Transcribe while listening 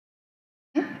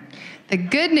The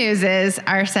good news is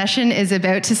our session is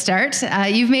about to start.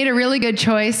 You've made a really good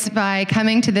choice by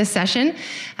coming to this session.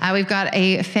 We've got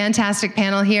a fantastic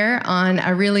panel here on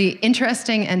a really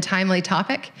interesting and timely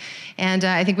topic. And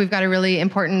I think we've got a really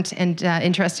important and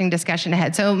interesting discussion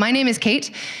ahead. So my name is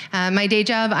Kate. My day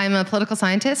job, I'm a political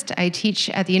scientist. I teach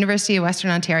at the University of Western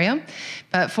Ontario.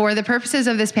 But for the purposes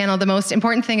of this panel, the most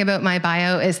important thing about my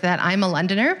bio is that I'm a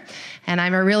Londoner, and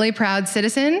I'm a really proud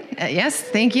citizen. Yes,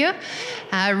 thank you.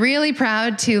 Really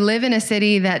proud to live in a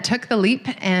city that took the leap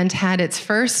and had its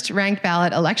first ranked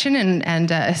ballot election,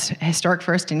 and a historic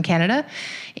first in Canada,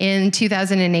 in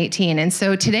 2018. And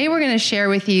so today we're going to share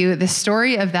with you the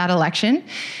story of that election.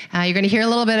 You're going to hear a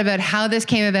little bit about how this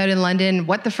came about in London,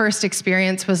 what the first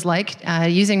experience was like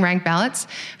using ranked ballots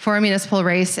for a municipal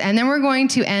race. And then we're going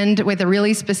to end with a really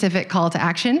specific call to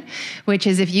action, which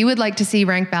is if you would like to see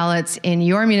ranked ballots in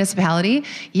your municipality,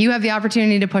 you have the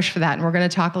opportunity to push for that. And we're going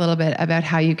to talk a little bit about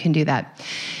how you can do that.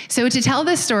 So to tell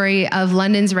the story of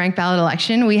London's ranked ballot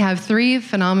election, we have three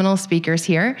phenomenal speakers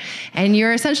here. And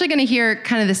you're essentially going to hear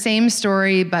kind of the same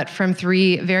story, but from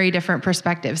three very different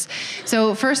perspectives.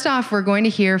 So first off, we're going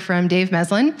to hear from Dave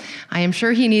Meslin. I am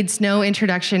sure he needs no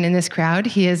introduction in this crowd.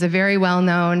 He is a very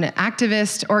well-known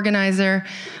activist, organizer,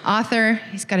 author.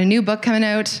 He's got a new book coming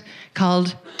out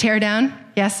called Tear Down.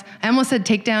 Yes, I almost said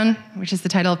Takedown, which is the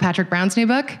title of Patrick Brown's new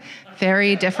book.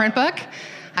 Very different book.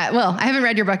 Well, I haven't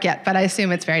read your book yet, but I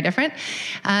assume it's very different.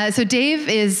 So Dave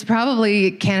is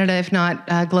probably Canada, if not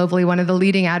globally, one of the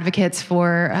leading advocates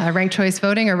for ranked choice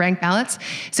voting or ranked ballots.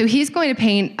 So he's going to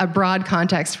paint a broad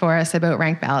context for us about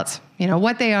ranked ballots. You know,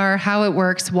 what they are, how it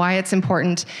works, why it's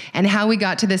important, and how we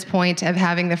got to this point of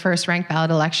having the first ranked ballot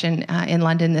election in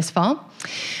London this fall.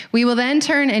 We will then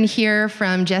turn and hear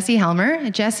from Jesse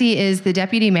Helmer. Jesse is the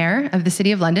Deputy Mayor of the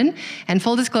City of London. And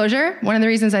full disclosure, one of the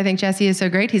reasons I think Jesse is so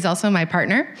great, he's also my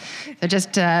partner. So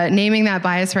just naming that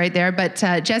bias right there. But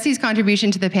Jesse's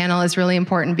contribution to the panel is really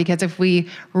important because if we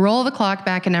roll the clock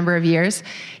back a number of years,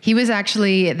 he was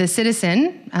actually the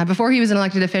citizen, before he was an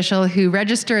elected official, who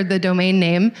registered the domain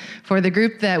name for the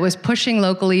group that was pushing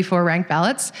locally for ranked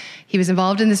ballots. He was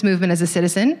involved in this movement as a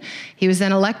citizen. He was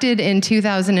then elected in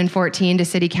 2014 to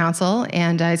City Council,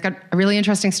 and he's got a really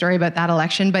interesting story about that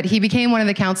election, but he became one of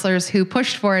the councillors who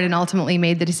pushed for it and ultimately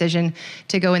made the decision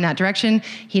to go in that direction.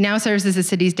 He now serves as the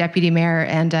city's deputy mayor,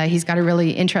 and he's got a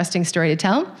really interesting story to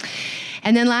tell.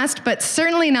 And then last, but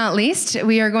certainly not least,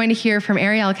 we are going to hear from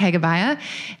Ariel Kagabaya.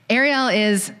 Ariel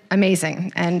is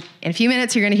amazing, and in a few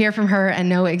minutes you're going to hear from her and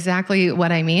know exactly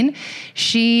what I mean.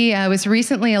 She was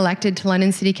recently elected to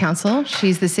London City Council.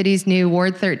 She's the city's new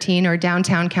Ward 13 or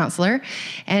downtown councillor,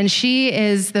 and she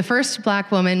is the first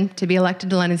Black woman to be elected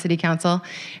to London City Council.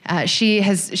 She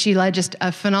led just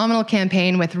a phenomenal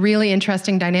campaign with really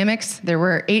interesting dynamics. There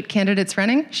were 8 candidates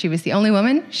running. She was the only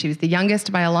woman. She was the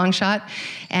youngest by a long shot,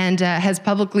 and has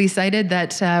publicly cited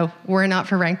that were it not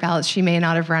for ranked ballots, she may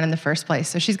not have run in the first place.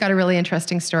 So she's got a really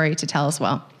interesting story to tell as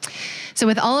well. So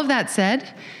with all of that said,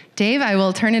 Dave, I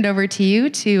will turn it over to you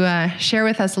to share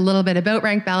with us a little bit about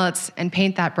ranked ballots and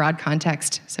paint that broad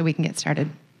context so we can get started.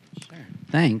 Sure.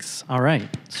 Thanks. All right.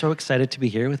 So excited to be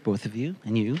here with both of you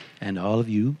and all of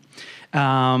you.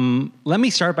 Let me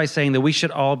start by saying that we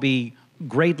should all be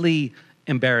greatly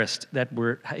embarrassed that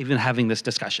we're even having this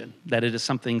discussion, that it is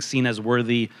something seen as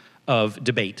worthy of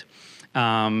debate.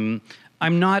 I'm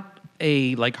not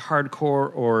a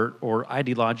hardcore or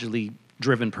ideologically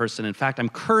driven person. In fact, I'm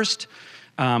cursed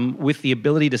with the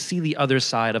ability to see the other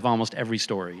side of almost every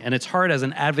story. And it's hard as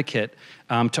an advocate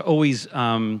to always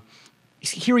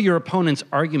hear your opponent's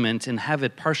argument and have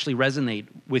it partially resonate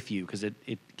with you because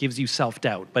it gives you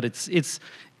self-doubt. But it's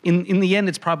in the end,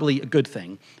 it's probably a good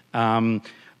thing.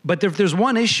 But if there's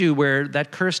one issue where that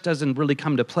curse doesn't really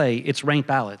come to play, it's ranked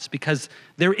ballots, because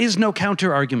there is no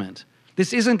counter-argument.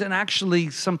 This isn't actually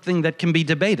something that can be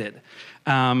debated.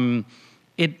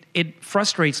 It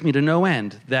frustrates me to no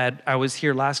end that I was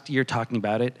here last year talking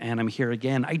about it, and I'm here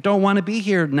again. I don't want to be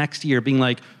here next year being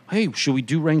like, hey, should we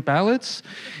do ranked ballots?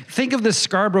 Think of the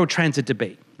Scarborough Transit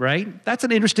debate, right? That's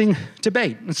an interesting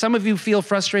debate. And some of you feel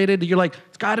frustrated. You're like,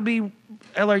 it's got to be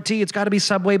LRT, it's got to be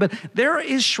subway, but there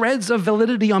is shreds of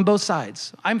validity on both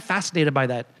sides. I'm fascinated by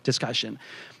that discussion.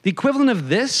 The equivalent of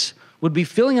this would be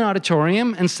filling an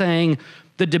auditorium and saying,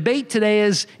 the debate today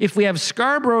is if we have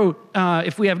Scarborough,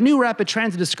 if we have new rapid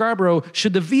transit to Scarborough,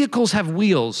 should the vehicles have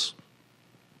wheels?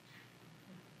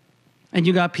 And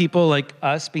you got people like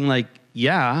us being like,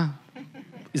 yeah,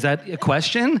 is that a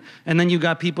question? And then you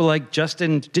got people like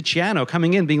Justin DiCiano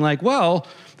coming in being like, well,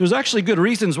 there's actually good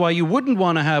reasons why you wouldn't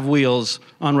want to have wheels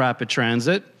on rapid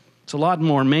transit. It's a lot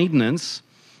more maintenance.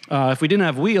 If we didn't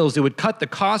have wheels, it would cut the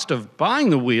cost of buying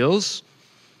the wheels.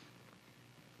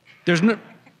 There's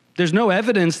no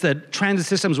evidence that transit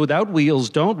systems without wheels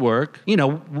don't work,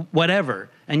 whatever.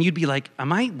 And you'd be like,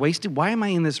 am I wasted? Why am I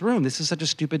in this room? This is such a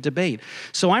stupid debate.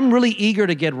 So I'm really eager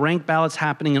to get ranked ballots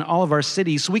happening in all of our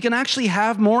cities so we can actually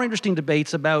have more interesting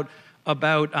debates about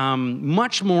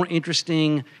much more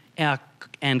interesting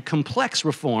and complex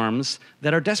reforms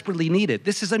that are desperately needed.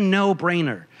 This is a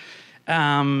no-brainer.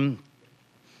 And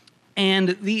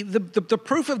the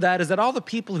proof of that is that all the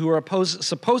people who are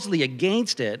supposedly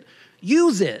against it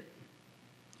use it.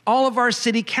 All of our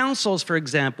city councils, for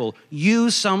example,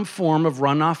 use some form of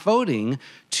runoff voting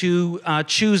to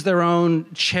choose their own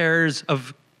chairs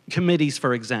of committees,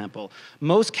 for example.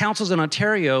 Most councils in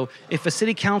Ontario, if a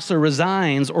city councillor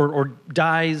resigns or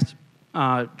dies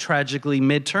tragically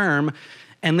midterm,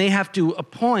 and they have to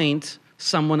appoint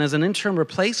someone as an interim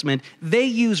replacement, they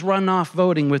use runoff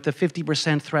voting with the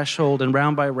 50% threshold and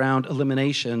round-by-round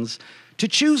eliminations to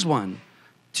choose one,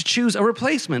 to choose a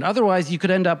replacement. Otherwise, you could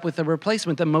end up with a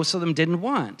replacement that most of them didn't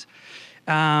want.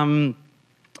 Rob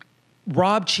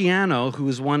Ciano, who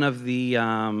is one of the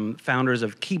founders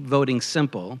of Keep Voting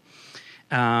Simple,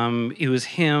 it was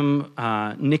him,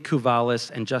 Nick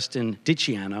Kouvalis, and Justin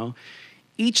DiCiano.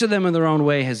 Each of them in their own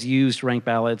way has used ranked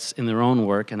ballots in their own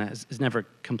work and has never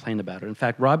complained about it. In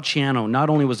fact, Rob Ciano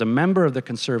not only was a member of the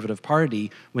Conservative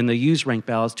Party when they used ranked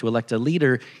ballots to elect a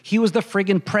leader, he was the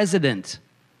friggin' president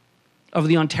of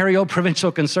the Ontario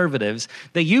Provincial Conservatives.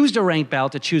 They used a ranked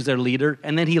ballot to choose their leader,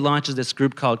 and then he launches this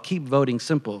group called Keep Voting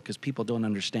Simple, because people don't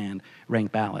understand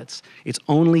ranked ballots. It's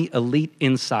only elite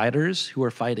insiders who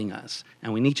are fighting us,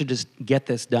 and we need to just get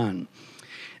this done.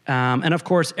 And of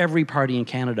course, every party in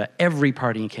Canada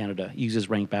uses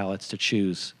ranked ballots to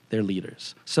choose their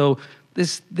leaders. So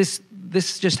this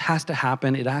just has to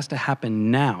happen. It has to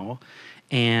happen now.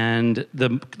 And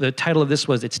the title of this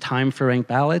was, It's Time for Ranked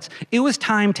Ballots. It was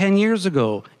time 10 years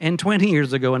ago, and 20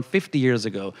 years ago, and 50 years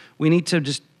ago. We need to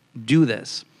just do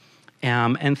this.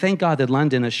 And thank God that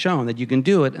London has shown that you can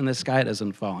do it and the sky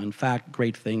doesn't fall. In fact,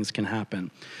 great things can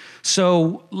happen.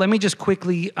 So let me just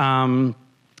quickly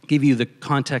give you the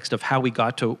context of how we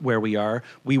got to where we are.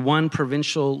 We won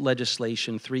provincial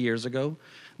legislation 3 years ago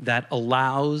that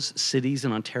allows cities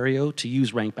in Ontario to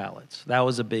use ranked ballots. That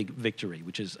was a big victory,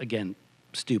 which is, again,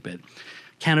 stupid.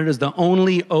 Canada is the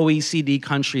only OECD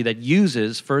country that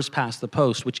uses first past the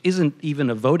post, which isn't even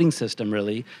a voting system,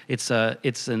 really. It's a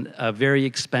very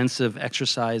expensive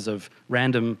exercise of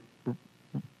randomizing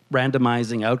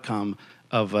outcome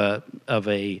of a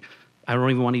I don't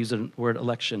even want to use the word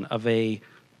election, of a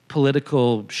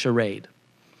political charade.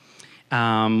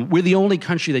 We're the only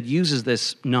country that uses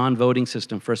this non-voting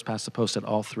system, first past the post, at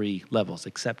all three levels,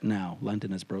 except now.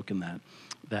 London has broken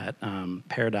that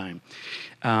paradigm.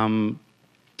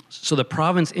 So the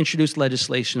province introduced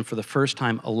legislation for the first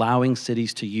time allowing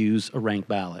cities to use a ranked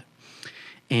ballot.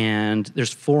 And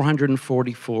there's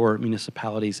 444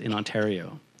 municipalities in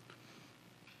Ontario.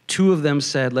 2 of them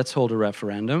said, let's hold a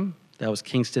referendum. That was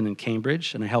Kingston and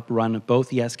Cambridge, and I helped run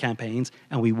both yes campaigns,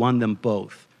 and we won them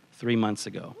both 3 months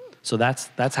ago. So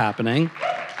that's happening.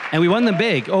 And we won them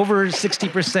big, over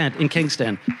 60% in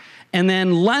Kingston. And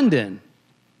then London,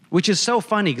 which is so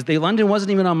funny, because London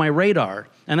wasn't even on my radar.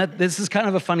 And this is kind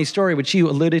of a funny story, which you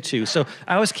alluded to. So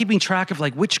I was keeping track of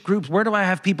which groups, where do I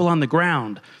have people on the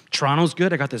ground? Toronto's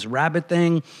good, I got this rabbit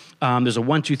thing. There's a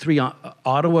 123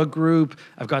 Ottawa group.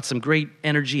 I've got some great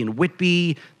energy in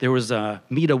Whitby. There was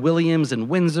Meta Williams in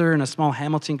Windsor and a small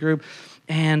Hamilton group.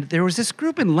 And there was this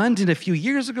group in London a few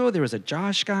years ago. There was a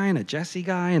Josh guy and a Jesse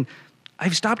guy, and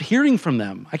I've stopped hearing from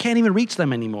them. I can't even reach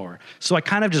them anymore. So I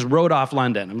kind of just wrote off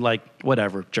London. I'm like,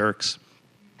 whatever, jerks.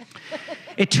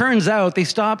 It turns out they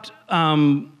stopped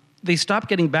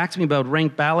getting back to me about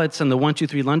ranked ballots and the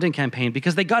 123 London campaign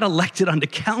because they got elected onto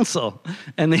council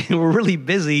and they were really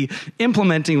busy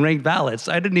implementing ranked ballots.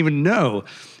 I didn't even know.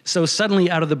 So suddenly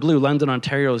out of the blue, London,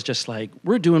 Ontario is just like,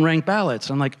 we're doing ranked ballots.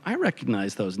 I'm like, I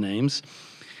recognize those names.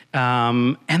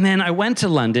 And then I went to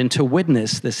London to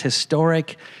witness this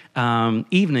historic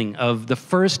evening of the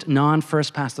first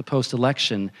non-first past the post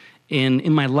election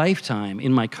in my lifetime,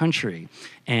 in my country.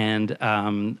 And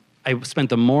I spent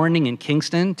the morning in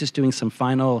Kingston just doing some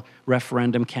final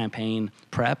referendum campaign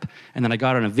prep. And then I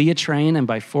got on a VIA train, and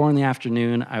by 4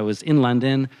 p.m, I was in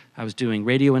London. I was doing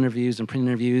radio interviews and print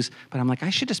interviews. But I'm like, I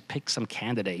should just pick some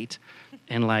candidate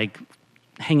and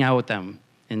hang out with them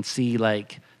and see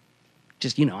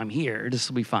I'm here, this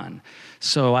will be fun.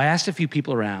 So I asked a few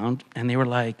people around, and they were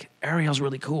like, Ariel's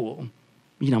really cool.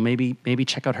 Maybe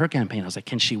check out her campaign. I was like,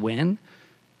 can she win?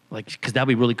 like, because that'd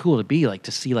be really cool to be like,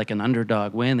 to see like an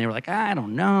underdog win. They were like, I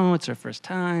don't know, it's our first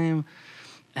time.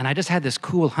 And I just had this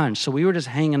cool hunch. So we were just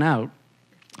hanging out.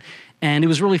 And it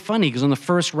was really funny because on the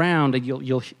first round,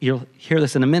 you'll hear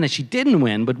this in a minute, she didn't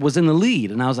win, but was in the lead.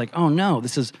 And I was like, oh no,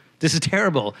 this is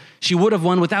terrible. She would have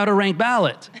won without a ranked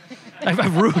ballot.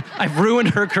 I've ruined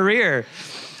her career.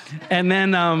 And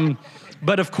then,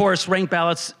 but of course, ranked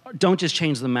ballots don't just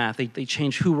change the math. They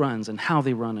change who runs and how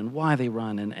they run and why they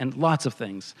run and lots of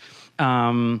things.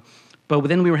 But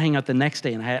then we were hanging out the next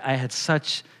day, and I had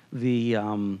such the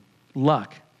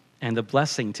luck and the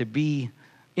blessing to be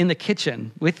in the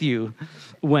kitchen with you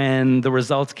when the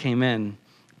results came in.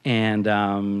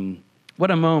 And what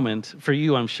a moment for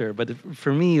you, I'm sure. But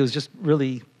for me, it was just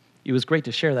really, it was great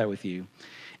to share that with you.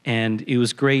 And it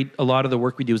was great. A lot of the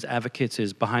work we do as advocates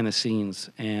is behind the scenes.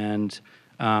 And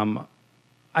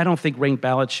I don't think ranked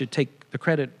ballots should take the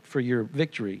credit for your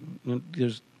victory.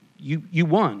 You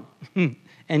won.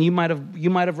 And you might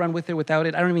have run with it without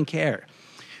it. I don't even care.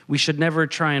 We should never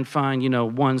try and find,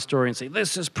 one story and say,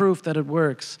 this is proof that it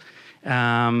works.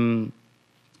 Yeah,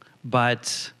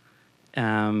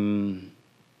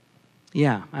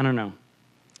 I don't know.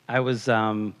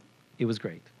 It was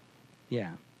great.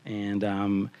 Yeah. And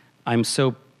I'm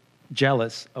so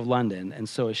jealous of London and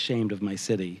so ashamed of my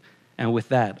city. And with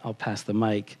that, I'll pass the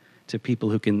mic to people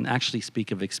who can actually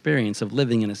speak of experience of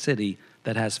living in a city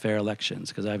that has fair elections,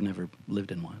 because I've never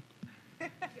lived in one.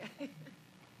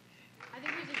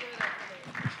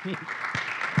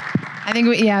 I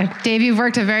think, Dave, you've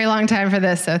worked a very long time for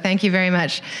this, so thank you very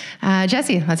much.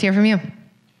 Jesse, let's hear from you.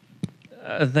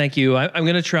 Thank you. I'm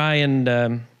going to try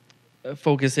and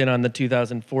focus in on the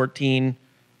 2014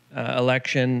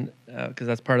 election, because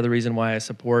that's part of the reason why I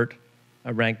support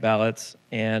ranked ballots,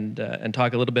 and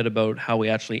talk a little bit about how we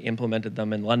actually implemented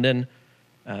them in London.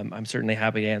 I'm certainly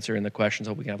happy to answer in the questions.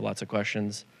 Hope we can have lots of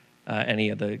questions. Any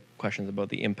of the questions about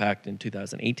the impact in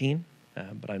 2018,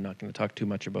 but I'm not going to talk too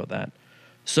much about that.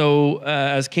 So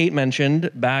as Kate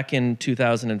mentioned, back in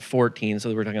 2014,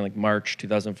 so we're talking like March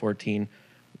 2014,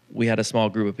 we had a small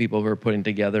group of people who were putting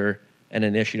together an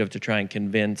initiative to try and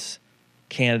convince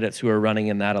candidates who are running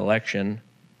in that election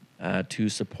to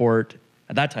support,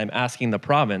 at that time, asking the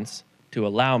province to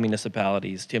allow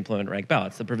municipalities to implement ranked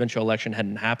ballots. The provincial election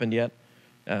hadn't happened yet,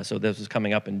 so this was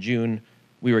coming up in June.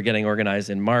 We were getting organized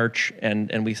in March,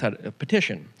 and we had a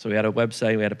petition. So we had a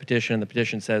website, we had a petition. The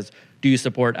petition says, do you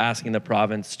support asking the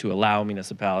province to allow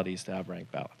municipalities to have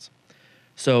ranked ballots?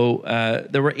 So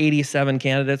there were 87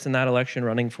 candidates in that election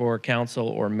running for council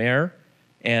or mayor,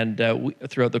 and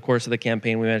throughout the course of the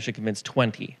campaign, we managed to convince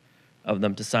 20 of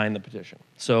them to sign the petition.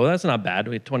 So that's not bad.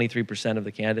 We had 23% of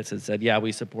the candidates that said, yeah,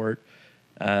 we support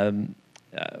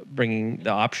bringing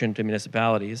the option to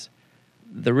municipalities.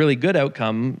 The really good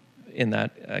outcome in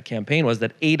that campaign was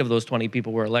that 8 of those 20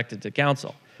 people were elected to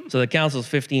council. So the council's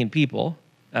 15 people.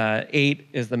 8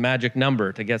 is the magic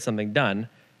number to get something done.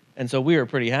 And so we were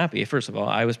pretty happy. First of all,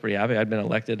 I was pretty happy. I'd been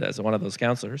elected as one of those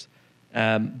councillors.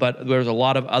 But there was a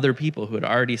lot of other people who had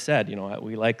already said,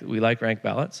 we like ranked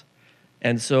ballots.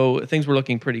 And so things were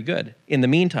looking pretty good. In the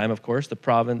meantime, of course, the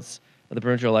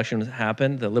provincial election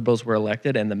happened, the Liberals were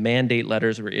elected, and the mandate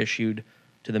letters were issued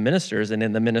to the ministers. And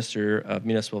in the Minister of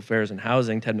Municipal Affairs and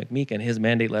Housing, Ted McMeekin, his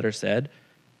mandate letter said,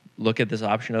 look at this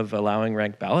option of allowing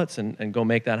ranked ballots and go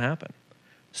make that happen.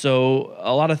 So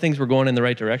a lot of things were going in the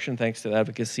right direction thanks to the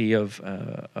advocacy of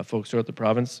folks throughout the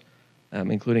province,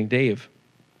 including Dave.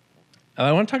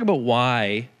 I want to talk about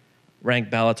why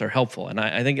ranked ballots are helpful, and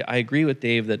I think I agree with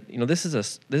Dave that this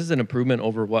is an improvement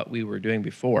over what we were doing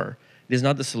before. It is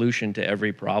not the solution to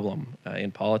every problem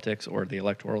in politics or the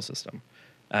electoral system.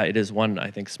 It is one,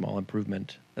 I think, small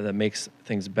improvement that makes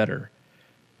things better.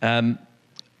 We had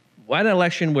an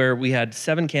election where we had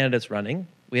 7 candidates running.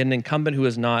 We had an incumbent who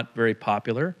was not very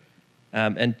popular,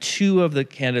 and 2 of the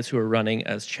candidates who were running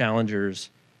as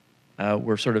challengers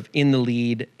were sort of in the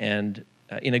lead and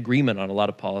in agreement on a lot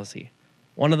of policy.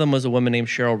 One of them was a woman named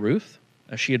Cheryl Ruth.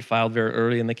 She had filed very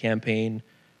early in the campaign.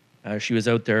 She was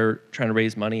out there trying to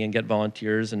raise money and get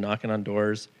volunteers and knocking on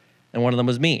doors. And one of them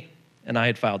was me, and I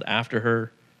had filed after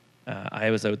her.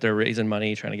 I was out there raising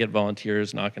money, trying to get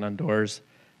volunteers, knocking on doors.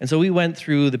 And so we went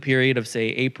through the period of, say,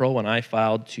 April when I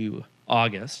filed to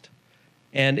August.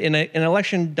 And in an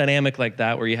election dynamic like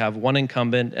that, where you have one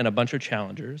incumbent and a bunch of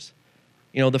challengers,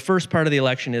 the first part of the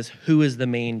election is who is the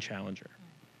main challenger,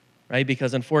 right?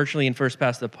 Because unfortunately, in first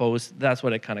past the post, that's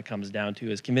what it kind of comes down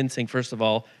to, is convincing, first of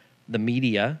all, the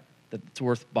media that it's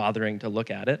worth bothering to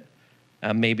look at it.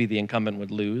 Maybe the incumbent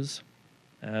would lose.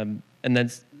 And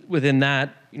then within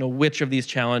that, which of these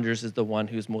challengers is the one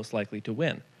who's most likely to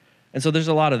win? And so there's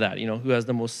a lot of that, who has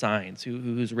the most signs,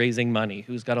 who's raising money,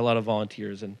 who's got a lot of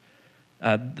volunteers. And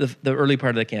the early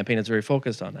part of the campaign is very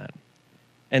focused on that.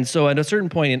 And so at a certain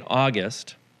point in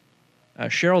August,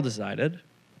 Cheryl decided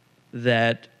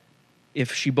that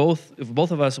if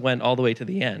both of us went all the way to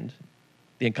the end,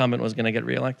 the incumbent was going to get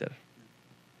reelected.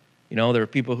 There were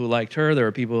people who liked her, there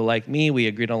were people who liked me, we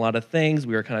agreed on a lot of things,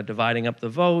 we were kind of dividing up the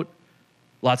vote.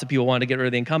 Lots of people wanted to get rid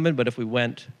of the incumbent, but if we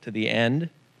went to the end,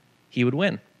 he would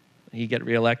win. He'd get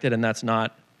reelected, and that's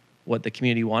not what the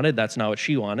community wanted, that's not what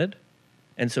she wanted.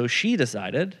 And so she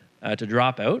decided to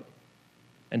drop out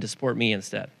and to support me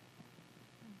instead.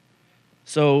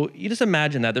 So you just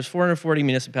imagine that. There's 444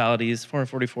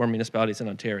 municipalities in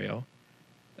Ontario.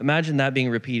 Imagine that being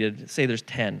repeated. Say there's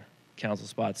 10 council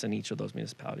spots in each of those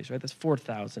municipalities, right? That's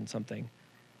 4,000 something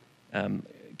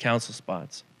council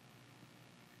spots.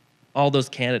 All those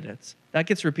candidates. That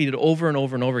gets repeated over and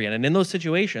over and over again. And in those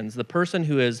situations, the person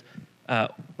who is,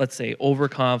 let's say,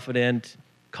 overconfident,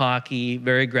 cocky,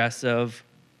 very aggressive,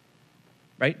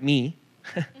 right? Me,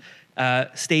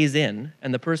 stays in.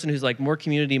 And the person who's like more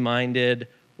community-minded,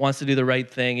 wants to do the right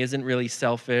thing, isn't really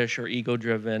selfish or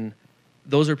ego-driven,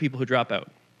 those are people who drop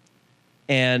out.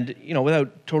 And,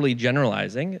 without totally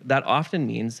generalizing, that often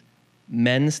means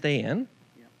men stay in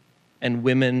and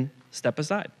women step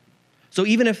aside. So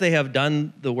even if they have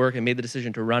done the work and made the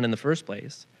decision to run in the first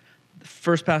place, the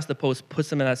first past the post puts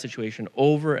them in that situation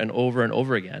over and over and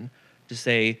over again to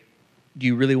say, do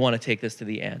you really want to take this to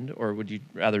the end, or would you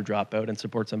rather drop out and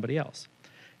support somebody else?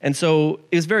 And so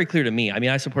it was very clear to me. I mean,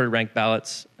 I supported ranked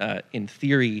ballots in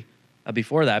theory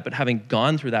before that, but having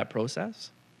gone through that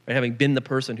process, right, having been the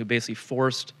person who basically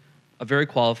forced a very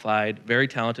qualified, very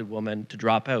talented woman to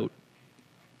drop out,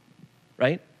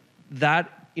 right?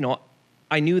 That,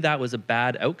 I knew that was a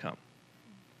bad outcome,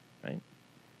 right?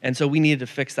 And so we needed to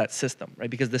fix that system, right?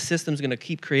 Because the system's going to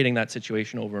keep creating that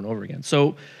situation over and over again.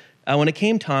 So when it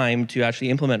came time to actually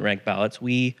implement ranked ballots,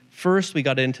 we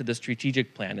got into the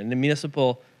strategic plan. And in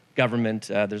municipal government,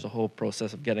 there's a whole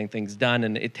process of getting things done,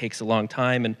 and it takes a long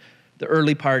time. And the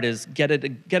early part is get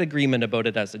agreement about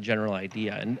it as a general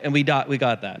idea, and we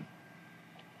got that.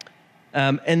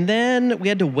 And then we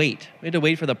had to wait. We had to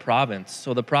wait for the province.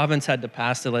 So the province had to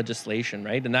pass the legislation,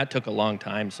 right? And that took a long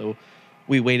time. So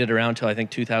we waited around till I think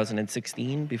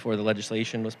 2016 before the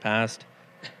legislation was passed.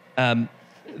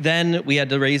 Then we had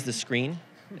to raise the screen,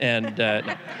 and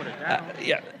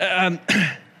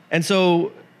and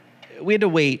so we had to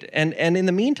wait. And in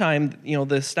the meantime,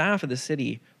 the staff of the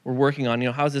city were working on,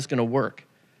 how's this going to work?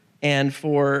 And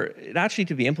for it actually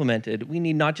to be implemented, we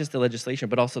need not just the legislation,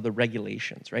 but also the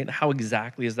regulations, right? How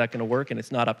exactly is that going to work? And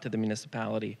it's not up to the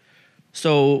municipality.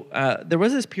 So there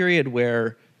was this period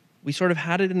where we sort of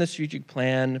had it in the strategic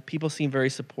plan. People seemed very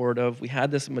supportive. We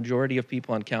had this majority of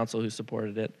people on council who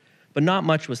supported it, but not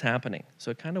much was happening.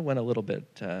 So it kind of went a little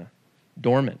bit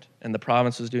dormant, and the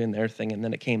province was doing their thing, and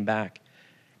then it came back.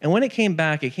 And when it came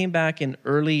back in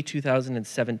early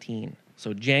 2017.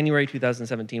 So January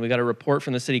 2017, we got a report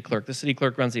from the city clerk. The city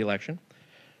clerk runs the election.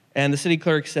 And the city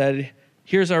clerk said,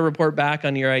 here's our report back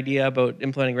on your idea about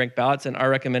implementing ranked ballots, and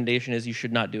our recommendation is you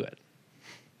should not do it.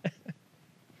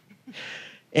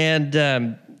 And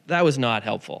that was not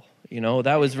helpful.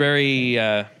 That was very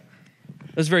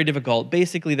difficult.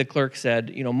 Basically, the clerk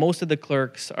said, most of the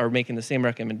clerks are making the same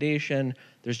recommendation.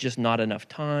 There's just not enough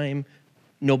time.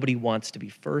 Nobody wants to be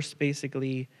first,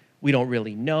 basically. We don't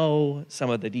really know.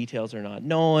 Some of the details are not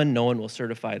known. No one will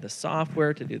certify the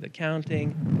software to do the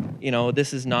counting.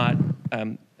 This is not a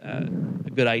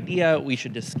good idea. We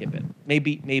should just skip it.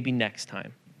 Maybe next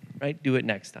time, right? Do it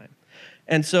next time.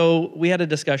 And so we had a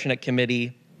discussion at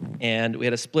committee, and we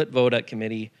had a split vote at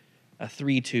committee, a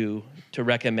 3-2, to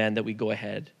recommend that we go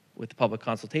ahead with the public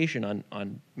consultation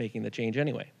on making the change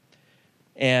anyway.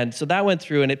 And so that went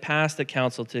through, and it passed the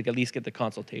council to at least get the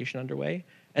consultation underway.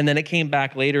 And then it came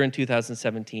back later in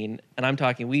 2017, and I'm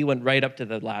talking, we went right up to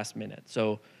the last minute.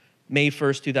 So May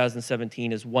 1st,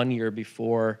 2017 is 1 year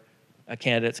before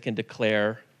candidates can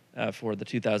declare for the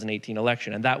 2018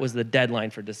 election. And that was the deadline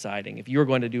for deciding. If you're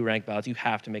going to do ranked ballots, you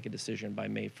have to make a decision by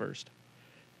May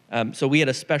 1st. So we had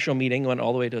a special meeting, went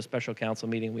all the way to a special council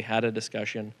meeting. We had a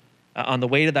discussion. On the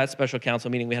way to that special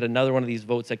council meeting, we had another one of these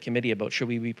votes at committee about should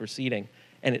we be proceeding,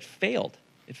 and it failed.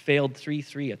 It failed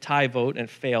 3-3, a tie vote, and it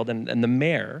failed. And the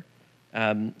mayor,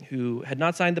 who had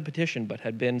not signed the petition but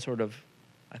had been sort of,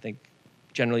 I think,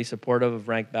 generally supportive of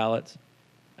ranked ballots,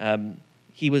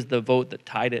 he was the vote that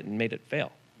tied it and made it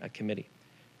fail at committee.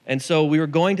 And so we were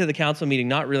going to the council meeting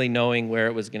not really knowing where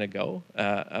it was going to go.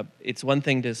 It's one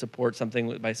thing to support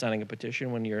something by signing a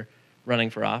petition when you're running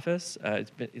for office.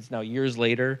 It's now years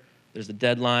later. There's a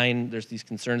deadline. There's these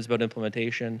concerns about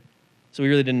implementation. So we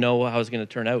really didn't know how it was going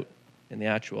to turn out in the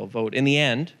actual vote. In the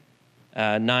end,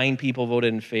 9 people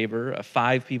voted in favor,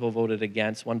 5 people voted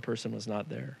against, 1 person was not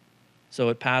there. So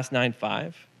it passed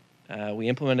 9-5. We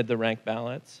implemented the ranked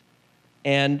ballots,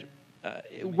 and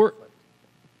it worked.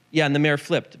 Yeah, and the mayor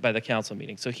flipped by the council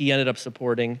meeting. So he ended up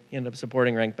supporting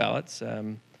ranked ballots,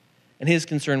 and his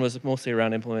concern was mostly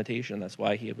around implementation. That's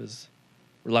why he was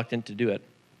reluctant to do it.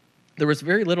 There was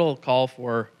very little call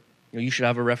for, you should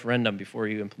have a referendum before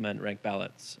you implement ranked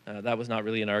ballots. That was not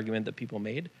really an argument that people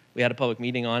made. We had a public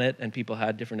meeting on it, and people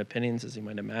had different opinions, as you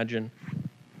might imagine.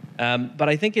 But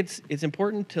I think it's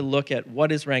important to look at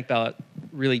what is ranked ballot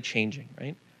really changing,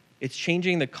 right? It's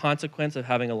changing the consequence of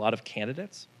having a lot of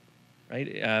candidates, right?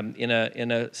 In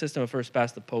a system of first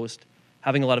past the post,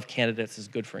 having a lot of candidates is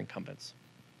good for incumbents,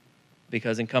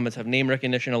 because incumbents have name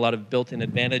recognition, a lot of built-in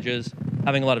advantages.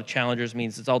 Having a lot of challengers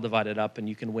means it's all divided up and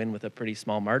you can win with a pretty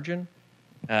small margin,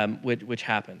 which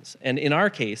happens. And in our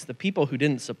case, the people who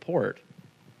didn't support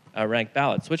ranked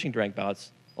ballots, switching to ranked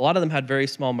ballots, a lot of them had very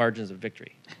small margins of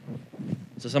victory.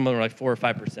 So some of them were like 4 or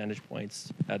 5 percentage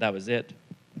points. That was it.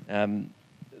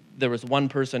 There was one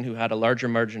person who had a larger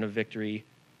margin of victory,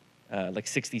 like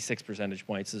 66 percentage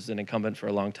points. This is an incumbent for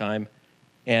a long time.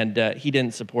 And he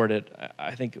didn't support it,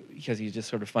 I think, because he's just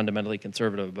sort of fundamentally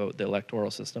conservative about the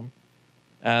electoral system.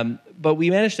 But we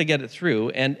managed to get it through.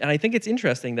 And I think it's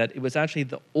interesting that it was actually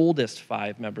the oldest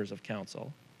 5 members of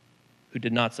council who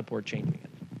did not support changing it.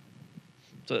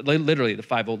 So literally the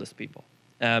 5 oldest people.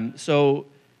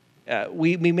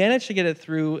 We managed to get it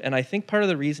through, and I think part of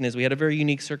the reason is we had a very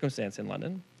unique circumstance in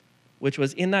London, which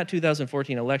was in that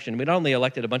 2014 election, we not only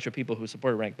elected a bunch of people who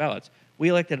supported ranked ballots, we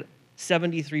elected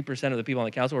 73% of the people on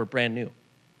the council were brand new,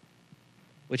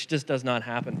 which just does not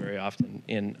happen very often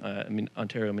in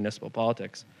Ontario municipal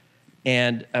politics.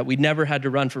 And we never had to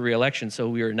run for re-election, so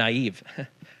we were naive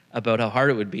about how hard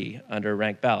it would be under a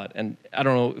ranked ballot. And I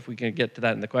don't know if we can get to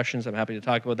that in the questions. I'm happy to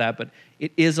talk about that, but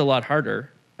it is a lot harder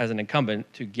as an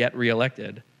incumbent to get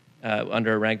re-elected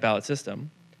under a ranked ballot system.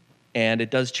 And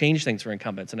it does change things for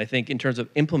incumbents. And I think in terms of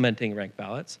implementing ranked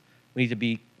ballots, we need to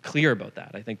be clear about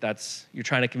that. I think you're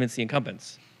trying to convince the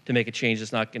incumbents to make a change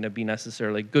that's not going to be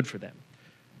necessarily good for them.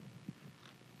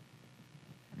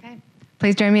 Okay.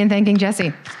 Please join me in thanking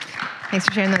Jesse. Thanks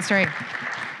for sharing that story.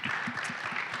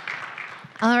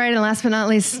 All right, and last but not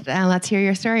least, let's hear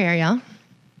your story, Ariel.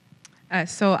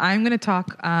 So I'm going to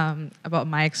talk about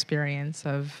my experience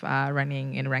of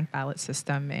running in a ranked ballot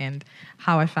system and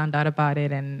how I found out about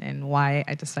it and why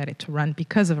I decided to run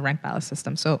because of a ranked ballot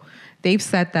system. So Dave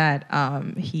said that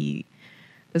he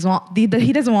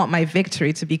doesn't want my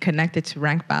victory to be connected to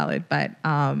ranked ballot, but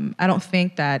I don't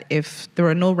think that if there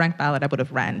were no ranked ballot, I would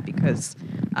have ran, because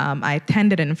I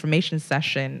attended an information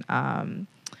session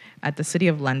at the City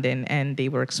of London, and they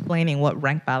were explaining what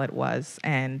ranked ballot was,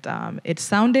 and it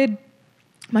sounded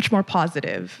much more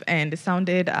positive, and it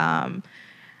sounded,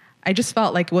 I just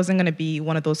felt like it wasn't going to be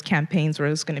one of those campaigns where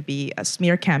it was going to be a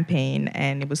smear campaign,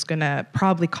 and it was going to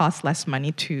probably cost less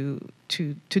money to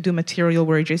do material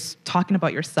where you're just talking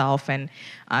about yourself and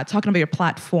talking about your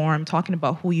platform, talking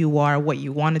about who you are, what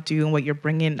you want to do, and what you're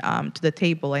bringing to the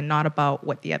table, and not about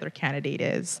what the other candidate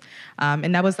is.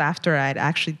 And that was after I'd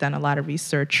actually done a lot of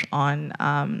research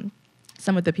on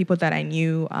some of the people that I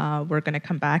knew were going to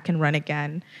come back and run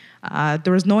again.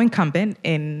 There was no incumbent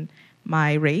in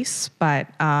my race, but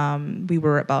we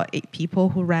were about 8 people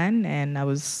who ran, and I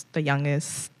was the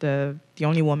youngest, the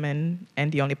only woman,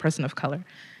 and the only person of color.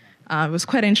 It was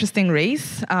quite an interesting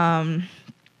race.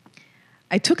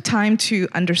 I took time to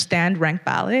understand ranked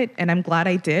ballot, and I'm glad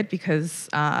I did, because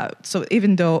so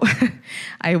even though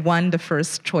I won the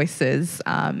first choices,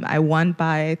 I won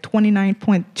by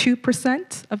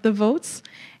 29.2% of the votes.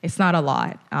 It's not a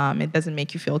lot. It doesn't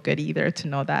make you feel good either to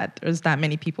know that there's that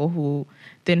many people who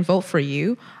didn't vote for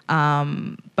you.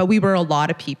 But we were a lot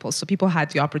of people, so people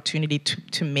had the opportunity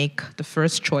to make the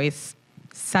first choice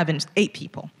 8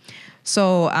 people.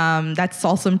 So that's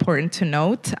also important to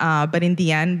note. But in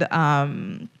the end,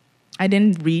 I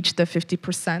didn't reach the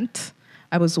 50%.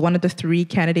 I was one of the 3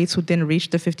 candidates who didn't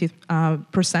reach the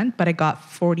 50%, but I got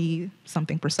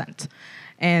 40-something percent.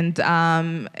 And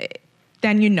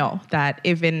then you know that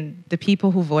even the people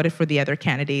who voted for the other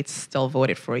candidates still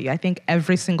voted for you. I think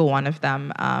every single one of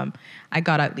them, I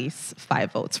got at least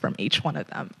 5 votes from each one of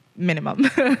them, minimum.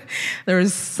 There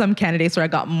was some candidates where I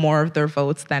got more of their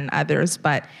votes than others,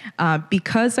 but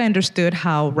because I understood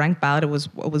how ranked ballot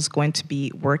was going to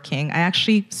be working, I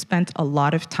actually spent a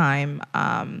lot of time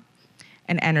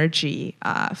and energy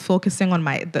focusing on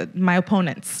my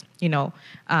opponents.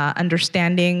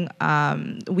 Understanding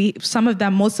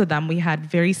most of them, we had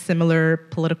very similar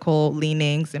political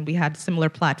leanings and we had similar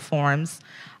platforms.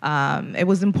 It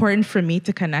was important for me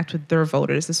to connect with their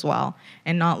voters as well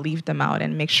and not leave them out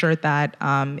and make sure that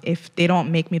if they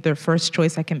don't make me their first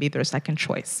choice, I can be their second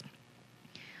choice.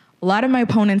 A lot of my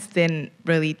opponents didn't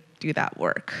really do that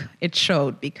work. It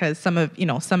showed because some of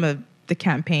the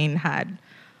campaign had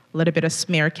a little bit of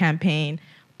smear campaign,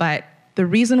 but the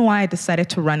reason why I decided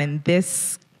to run in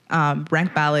this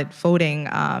ranked ballot voting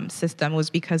system was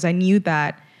because I knew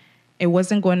that it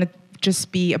wasn't going to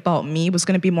just be about me. It was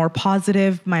going to be more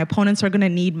positive. My opponents are going to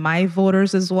need my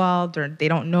voters as well. They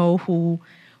don't know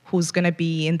who's going to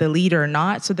be in the lead or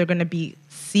not, so they're going to be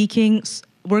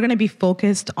we're going to be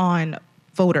focused on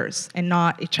voters and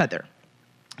not each other.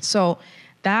 So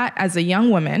that, as a young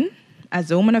woman,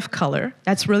 as a woman of color,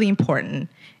 that's really important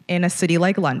in a city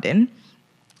like London.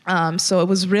 So it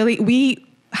was we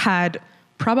had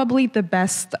probably the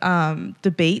best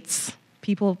debates.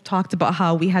 People talked about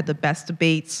how we had the best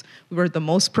debates. We were the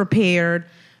most prepared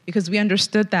because we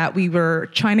understood that we were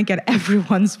trying to get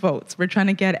everyone's votes. We're trying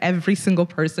to get every single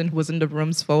person who was in the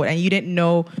room's vote, and you didn't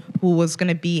know who was going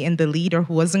to be in the lead or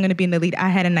who wasn't going to be in the lead. I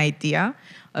had an idea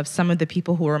of some of the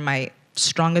people who were my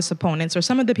strongest opponents or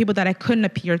some of the people that I couldn't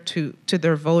appear to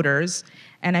their voters,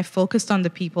 and I focused on the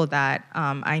people that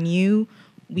I knew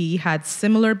we had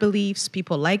similar beliefs,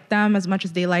 people liked them as much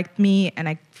as they liked me, and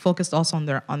I focused also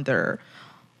on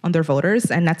their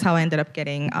voters, and that's how I ended up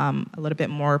getting a little bit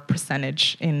more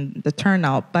percentage in the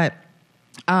turnout. But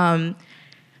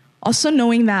also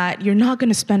knowing that you're not going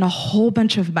to spend a whole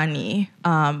bunch of money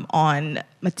on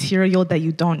material that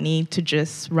you don't need to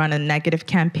just run a negative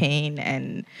campaign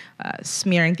and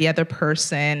smearing the other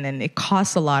person, and it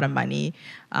costs a lot of money.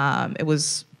 It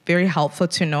was very helpful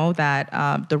to know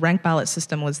that the ranked ballot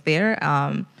system was there,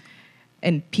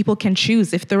 and people can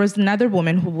choose. If there was another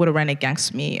woman who would have run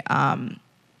against me,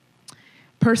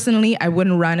 personally, I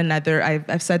wouldn't run another.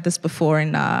 I've said this before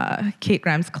in Kate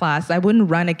Graham's class. I wouldn't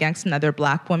run against another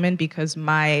Black woman because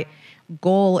my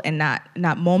goal in that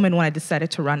moment when I decided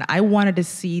to run, I wanted to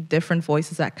see different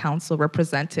voices at council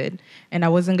represented, and I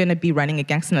wasn't going to be running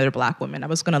against another Black woman. I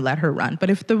was going to let her run.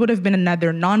 But if there would have been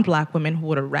another non-Black woman who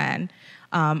would have ran,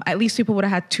 at least people would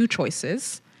have had two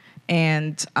choices,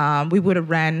 and we would have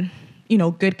ran,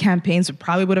 good campaigns. We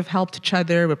probably would have helped each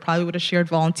other. We probably would have shared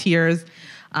volunteers.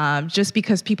 Just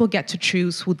because people get to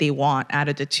choose who they want out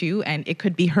of the two, and it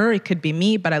could be her, it could be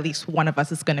me, but at least one of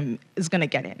us is gonna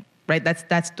get in, right?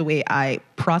 That's the way I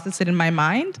process it in my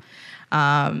mind.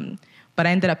 But I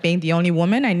ended up being the only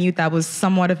woman. I knew that was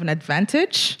somewhat of an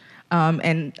advantage,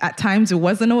 and at times it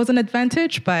wasn't always an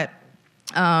advantage, but.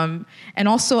 And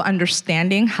also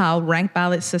understanding how ranked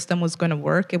ballot system was going to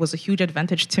work, it was a huge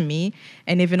advantage to me.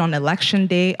 And even on election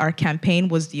day, our campaign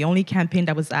was the only campaign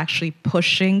that was actually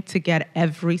pushing to get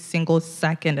every single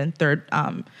second and third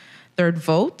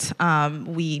vote.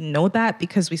 We know that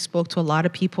because we spoke to a lot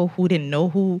of people who didn't know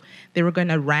who they were going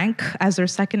to rank as their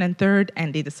second and third,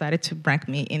 and they decided to rank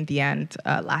me in the end,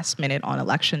 last minute on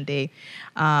election day.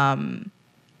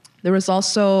 There was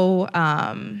also...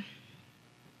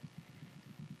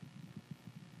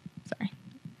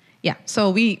 Yeah, so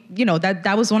we,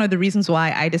 that was one of the reasons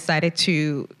why I decided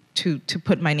to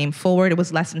put my name forward. It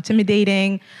was less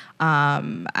intimidating.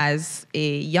 As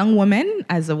a young woman,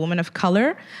 as a woman of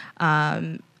color,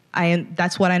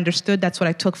 that's what I understood. That's what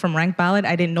I took from ranked ballot.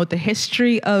 I didn't know the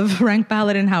history of ranked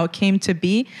ballot and how it came to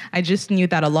be. I just knew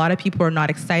that a lot of people were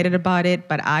not excited about it,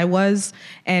 but I was.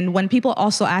 And when people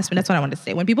also asked me, that's what I wanted to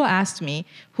say. When people asked me,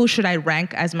 who should I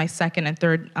rank as my second and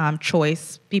third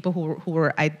choice, people who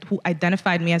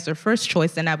identified me as their first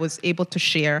choice, and I was able to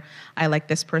share, I like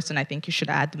this person, I think you should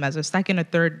add them as a second or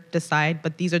third, decide,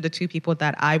 but these are the two people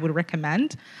that I would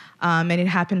recommend. And it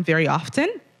happened very often.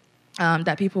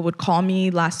 That people would call me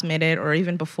last minute or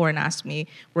even before and ask me,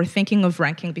 we're thinking of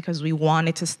ranking because we want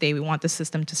it to stay, we want the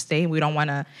system to stay, we don't want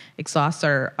to exhaust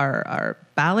our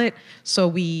ballot, so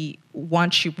we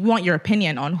want your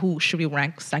opinion on who should we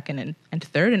rank second and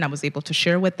third, and I was able to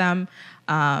share with them.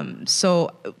 And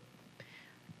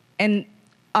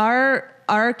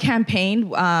our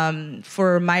campaign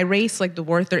for my race, like the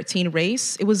Ward 13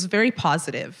 race, it was very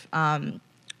positive.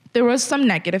 there was some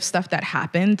negative stuff that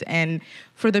happened. And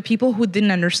for the people who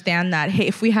didn't understand that, hey,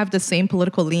 if we have the same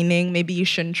political leaning, maybe you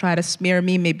shouldn't try to smear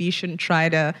me. Maybe you shouldn't try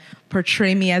to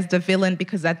portray me as the villain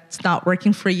because that's not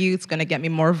working for you. It's going to get me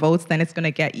more votes than it's going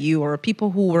to get you. Or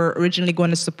people who were originally going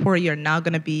to support you are now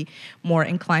going to be more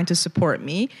inclined to support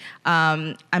me.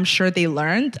 I'm sure they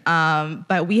learned.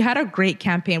 But we had a great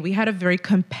campaign. We had a very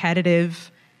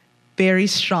competitive, very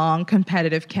strong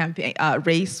competitive campaign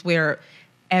race where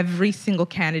every single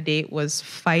candidate was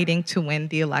fighting to win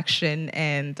the election,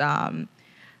 and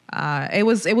it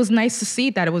was nice to see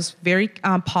that it was very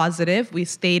positive. We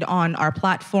stayed on our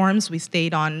platforms. We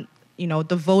stayed on,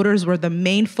 the voters were the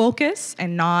main focus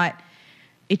and not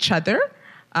each other.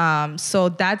 So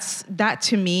that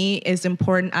to me is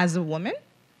important as a woman.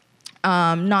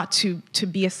 Not to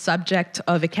be a subject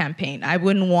of a campaign. I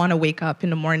wouldn't want to wake up in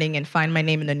the morning and find my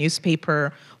name in the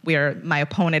newspaper where my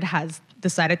opponent has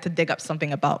decided to dig up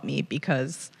something about me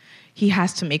because he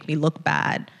has to make me look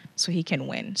bad so he can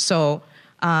win. So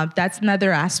that's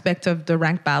another aspect of the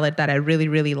ranked ballot that I really,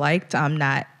 really liked,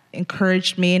 that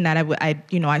encouraged me, and that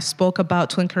I spoke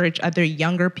about to encourage other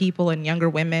younger people and younger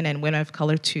women and women of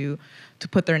color to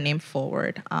put their name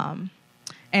forward.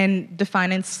 And the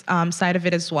finance side of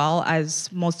it as well,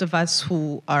 as most of us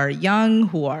who are young,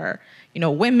 who are,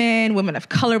 women of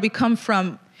color, we come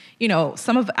from,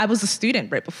 I was a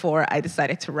student right before I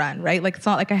decided to run, right? Like, it's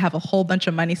not like I have a whole bunch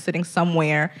of money sitting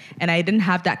somewhere and I didn't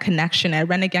have that connection. I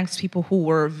ran against people who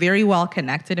were very well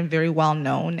connected and very well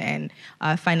known and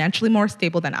financially more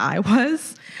stable than I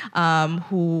was,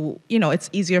 who, it's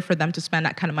easier for them to spend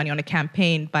that kind of money on a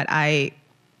campaign, but I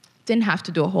didn't have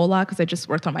to do a whole lot because I just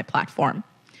worked on my platform.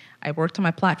 I worked on my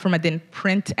platform. I didn't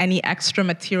print any extra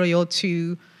material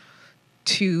to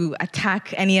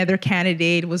attack any other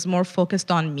candidate. It was more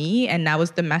focused on me, and that was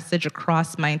the message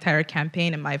across my entire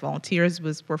campaign. And my volunteers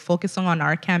were focusing on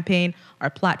our campaign,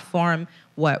 our platform,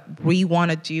 what we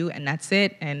want to do, and that's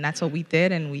it. And that's what we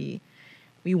did, and we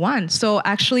won. So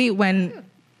actually, when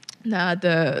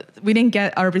we didn't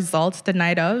get our results the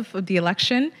night of the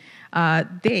election,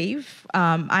 Dave,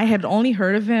 I had only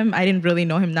heard of him. I didn't really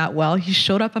know him that well. He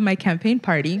showed up at my campaign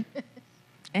party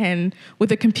and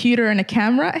with a computer and a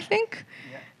camera, I think,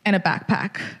 and a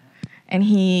backpack. And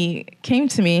he came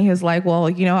to me. He was like, well,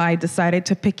 I decided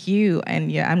to pick you,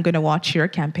 and I'm going to watch your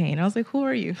campaign. I was like, who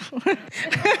are you? I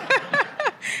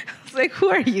was like, who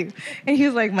are you? And he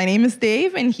was like, my name is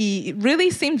Dave. And he really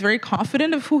seemed very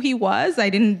confident of who he was. I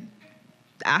didn't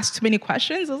ask too many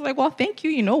questions. I was like, well, thank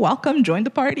you, welcome, join the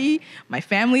party. My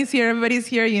family's here, everybody's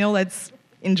here, let's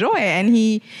enjoy it. And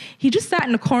he just sat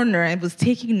in a corner and was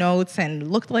taking notes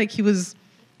and looked like he was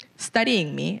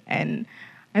studying me. And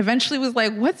I eventually was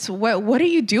like, what are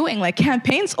you doing? Like,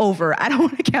 campaign's over. I don't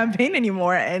want to campaign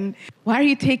anymore. And why are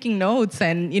you taking notes?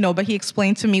 And, but he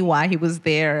explained to me why he was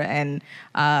there, and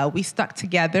we stuck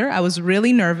together. I was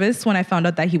really nervous when I found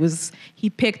out that he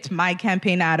picked my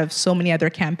campaign out of so many other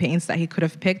campaigns that he could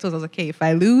have picked. So I was like, okay, if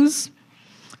I lose,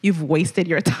 you've wasted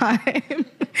your time.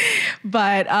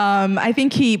 But I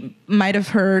think he might have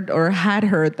heard or had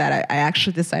heard that I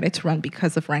actually decided to run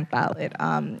because of ranked ballot.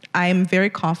 I'm very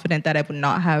confident that I would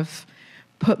not have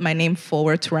put my name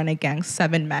forward to run against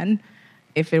 7 men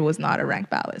if it was not a ranked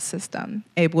ballot system.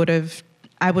 I would have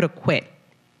quit.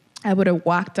 I would have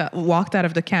walked out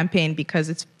of the campaign because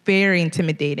it's very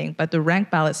intimidating. But the ranked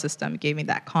ballot system gave me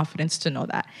that confidence to know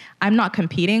that I'm not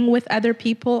competing with other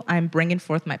people. I'm bringing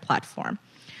forth my platform.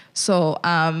 So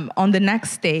on the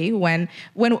next day, when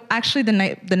actually the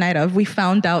night of, we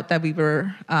found out that we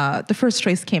were, the first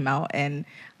race came out and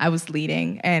I was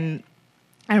leading. And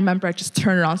I remember I just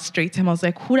turned around straight to him. I was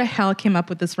like, who the hell came up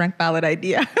with this ranked ballot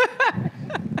idea?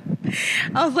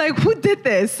 I was like, who did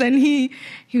this? And he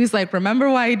was like, remember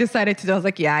why you decided to do it? I was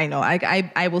like, yeah, I know.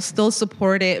 I will still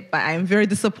support it, but I'm very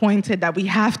disappointed that we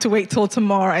have to wait till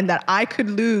tomorrow and that I could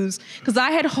lose. Because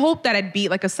I had hoped that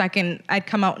I'd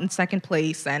come out in second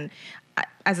place. And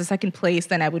as a second place,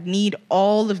 then I would need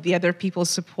all of the other people's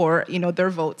support, their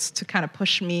votes to kind of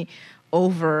push me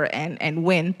over and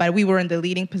win. But we were in the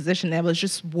leading position. And I was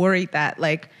just worried that,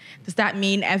 does that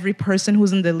mean every person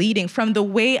who's in the leading, from the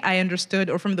way I understood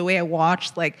or from the way I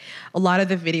watched, a lot of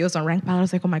the videos on ranked ballot, I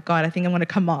was like, oh my God, I think I'm going to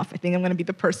come off. I think I'm going to be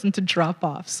the person to drop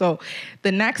off. So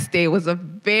the next day was a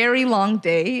very long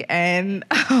day, and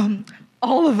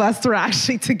all of us were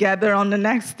actually together on the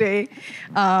next day.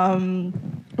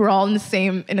 We're all in the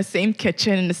same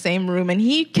kitchen, in the same room, and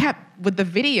he kept with the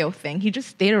video thing. He just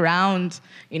stayed around,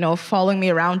 following me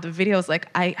around the video. I was like,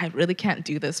 I really can't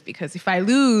do this, because if I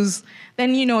lose,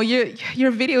 then,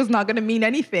 your video is not going to mean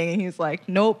anything. And he's like,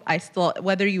 nope,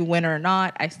 whether you win or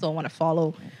not, I still want to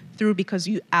follow through because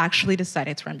you actually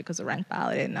decided to run because of ranked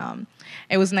ballot. And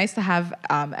it was nice to have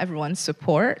everyone's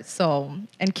support. So,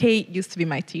 and Kate used to be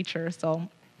my teacher, so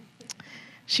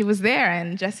she was there,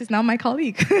 and Jesse's now my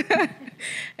colleague.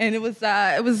 And it was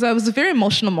a very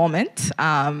emotional moment.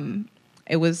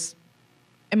 It was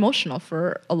emotional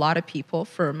for a lot of people,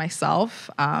 for myself.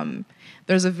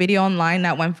 There's a video online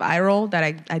that went viral that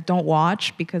I don't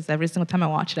watch because every single time I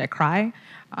watch it, I cry.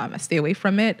 I stay away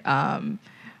from it.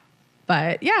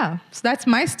 But yeah, so that's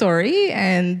my story,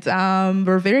 and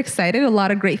we're very excited. A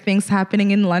lot of great things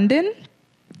happening in London,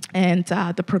 and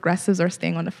the progressives are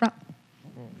staying on the front.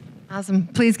 Awesome.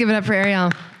 Please give it up for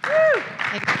Ariel.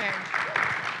 Thank you, Karen.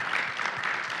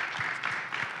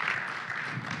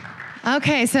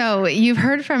 Okay, so you've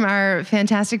heard from our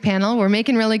fantastic panel. We're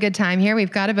making really good time here.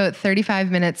 We've got about 35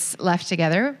 minutes left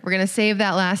together. We're going to save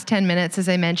that last 10 minutes, as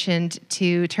I mentioned,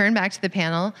 to turn back to the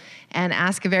panel and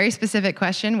ask a very specific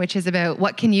question, which is about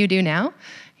what can you do now?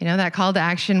 You know, that call to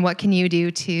action, what can you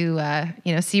do to,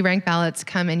 see ranked ballots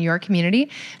come in your community?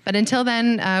 But until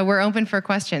then, we're open for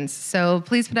questions. So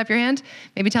please put up your hand,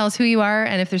 maybe tell us who you are,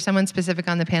 and if there's someone specific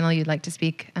on the panel you'd like to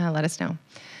speak, let us know.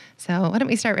 So why don't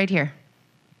we start right here?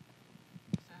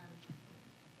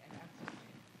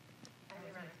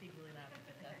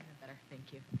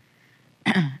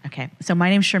 Okay, so my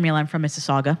name's Sharmila. I'm from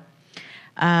Mississauga.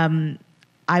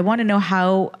 I want to know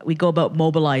how we go about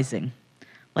mobilizing.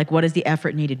 Like, what is the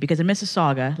effort needed? Because in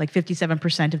Mississauga, like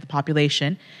 57% of the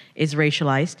population is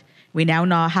racialized. We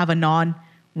now have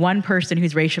one person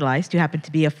who's racialized who happened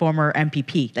to be a former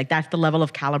MPP. Like, that's the level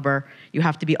of caliber you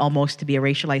have to be almost to be a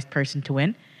racialized person to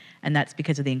win. And that's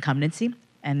because of the incumbency.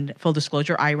 And full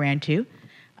disclosure, I ran too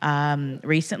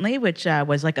recently, which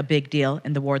was like a big deal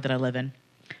in the ward that I live in.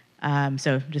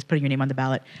 So just putting your name on the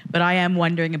ballot. But I am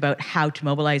wondering about how to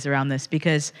mobilize around this,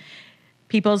 because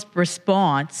people's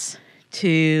response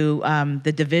to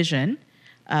the division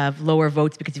of lower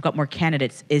votes because you've got more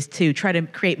candidates is to try to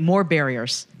create more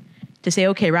barriers. To say,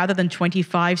 okay, rather than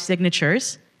 25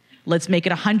 signatures, let's make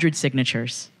it 100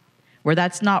 signatures, where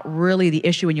that's not really the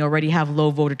issue when you already have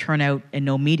low voter turnout and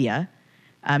no media.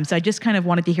 So I just kind of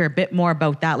wanted to hear a bit more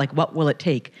about that, like what will it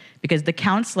take? Because the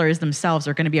councillors themselves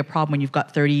are going to be a problem when you've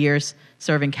got 30 years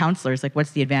serving councillors. Like,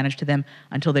 what's the advantage to them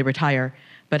until they retire?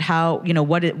 But how,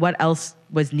 what else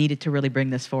was needed to really bring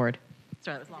this forward?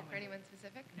 Sorry, that was long. For anyone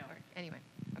specific? No. Or anyone?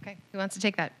 Okay, who wants to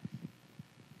take that?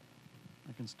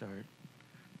 I can start.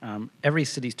 Every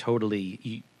city's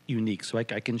totally unique, so I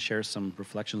can share some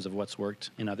reflections of what's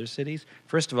worked in other cities.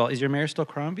 First of all, is your mayor still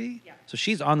Crombie? Yeah. So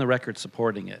she's on the record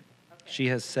supporting it. She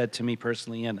has said to me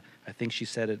personally, and I think she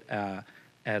said it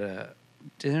at a,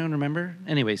 do anyone remember?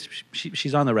 Anyways,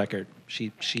 she's on the record.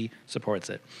 She supports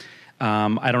it.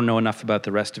 I don't know enough about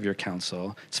the rest of your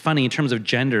council. It's funny, in terms of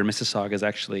gender, Mississauga is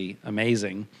actually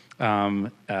amazing,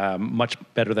 much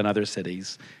better than other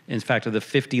cities. In fact, of the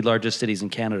 50 largest cities in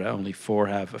Canada, only 4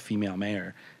 have a female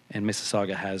mayor, and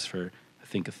Mississauga has for, I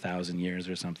think, 1,000 years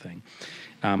or something.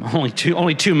 Only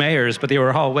two mayors, but they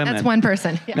were all women. That's one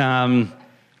person. Yeah.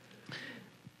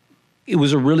 It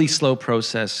was a really slow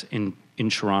process in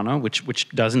Serrano, which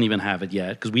doesn't even have it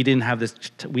yet, because we didn't have this.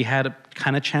 We had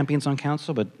kind of champions on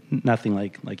council, but nothing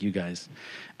like you guys.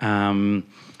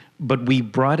 But we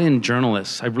brought in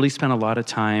journalists. I really spent a lot of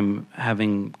time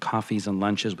having coffees and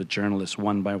lunches with journalists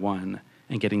one by one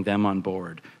and getting them on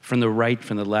board. From the right,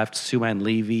 from the left, Sue-Ann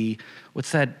Levy.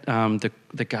 What's that?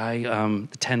 The guy, the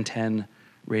 1010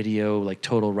 radio, like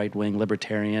total right-wing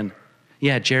libertarian.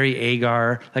 Yeah, Jerry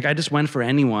Agar. Like, I just went for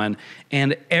anyone,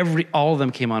 and all of them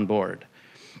came on board.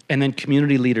 And then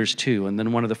community leaders too. And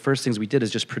then one of the first things we did is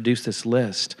just produce this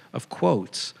list of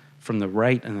quotes from the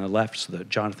right and the left, so the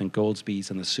Jonathan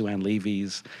Goldsbys and the Sue-Ann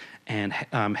Levys, and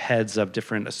heads of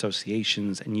different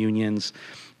associations and unions,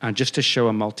 just to show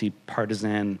a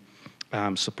multi-partisan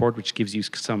support, which gives you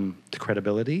some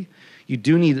credibility. You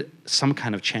do need some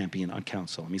kind of champion on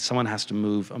council. I mean, someone has to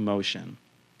move a motion.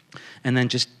 And then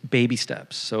just baby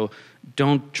steps. So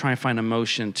don't try and find a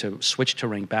motion to switch to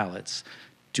ranked ballots.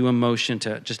 Do a motion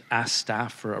to just ask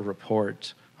staff for a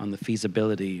report on the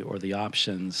feasibility or the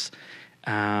options.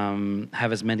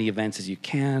 Have as many events as you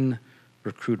can.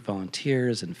 Recruit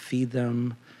volunteers and feed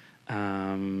them.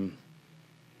 And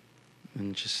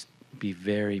just be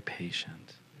very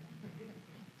patient.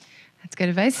 That's good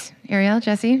advice. Ariel,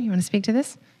 Jesse, you want to speak to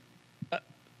this?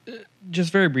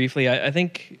 Just very briefly, I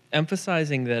think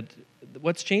emphasizing that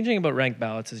what's changing about ranked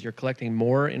ballots is you're collecting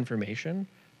more information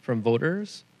from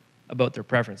voters about their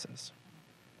preferences.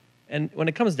 And when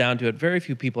it comes down to it, very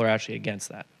few people are actually against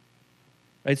that.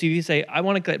 Right? So if you say, I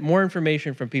want to get more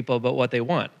information from people about what they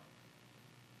want,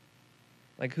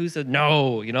 Like who said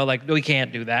no? Like we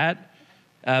can't do that.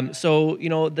 So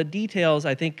the details,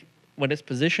 I think, when it's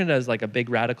positioned as like a big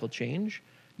radical change,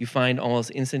 you find almost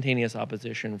instantaneous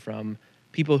opposition from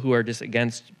people who are just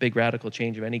against big radical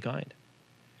change of any kind.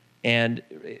 And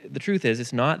the truth is,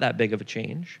 it's not that big of a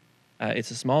change.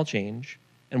 It's a small change.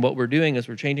 And what we're doing is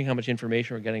we're changing how much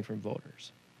information we're getting from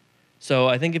voters. So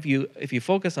I think if you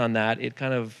focus on that, it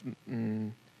kind of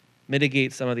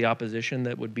mitigates some of the opposition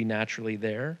that would be naturally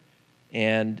there.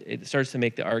 And it starts to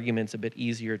make the arguments a bit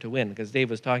easier to win. Because Dave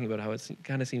was talking about how it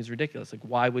kind of seems ridiculous. Like,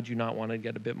 why would you not want to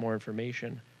get a bit more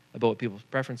information about what people's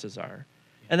preferences are?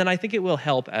 And then I think it will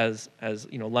help as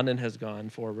London has gone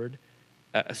forward,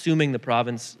 assuming the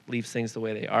province leaves things the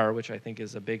way they are, which I think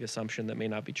is a big assumption that may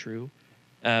not be true.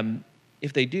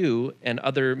 If they do, and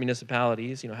other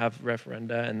municipalities, have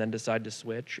referenda and then decide to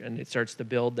switch, and it starts to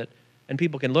build that, and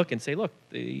people can look and say, look,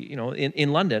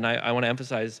 in London, I want to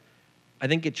emphasize, I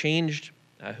think it changed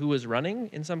who was running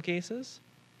in some cases,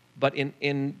 but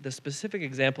in the specific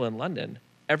example in London,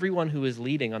 everyone who was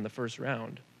leading on the first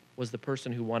round was the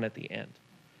person who won at the end.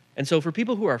 And so for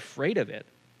people who are afraid of it,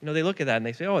 they look at that and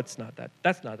they say, oh, that's not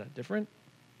that different.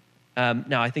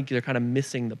 Now, I think they're kind of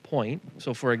missing the point.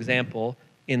 So for example,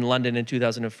 in London in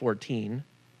 2014,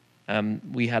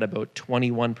 we had about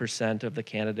 21% of the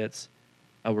candidates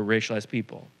were racialized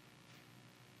people.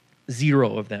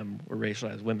 0 of them were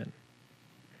racialized women.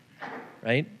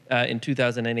 Right? In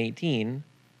 2018,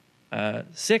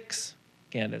 6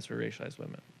 candidates were racialized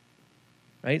women.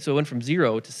 Right? So it went from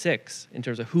 0 to 6 in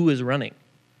terms of who is running.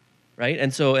 Right?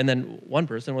 And then one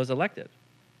person was elected,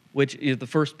 which is the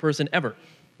first person ever.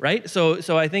 Right? So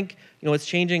I think what's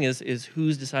changing is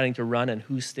who's deciding to run and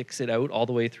who sticks it out all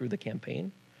the way through the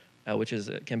campaign, which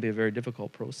can be a very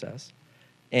difficult process.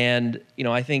 And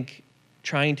I think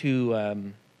trying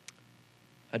to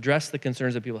address the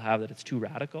concerns that people have that it's too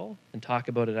radical and talk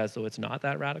about it as though it's not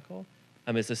that radical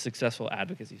is a successful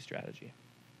advocacy strategy.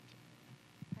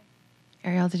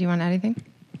 Ariel, did you want to add anything?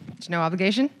 There's no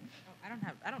obligation.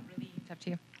 It's up to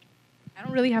you. I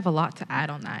don't really have a lot to add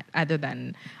on that, other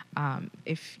than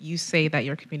if you say that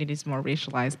your community is more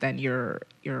racialized than your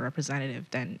representative,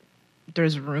 then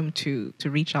there's room to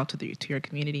reach out to your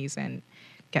communities and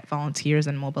get volunteers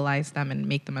and mobilize them and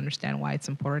make them understand why it's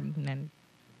important. And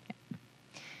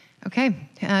Okay,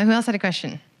 who else had a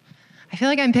question? I feel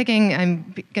like I'm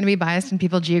going to be biased and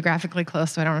people geographically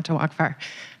close, so I don't have to walk far.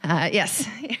 Yes.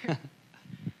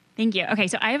 Thank you. Okay,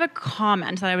 so I have a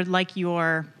comment that I would like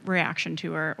your reaction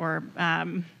to or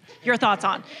your thoughts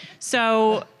on.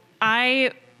 So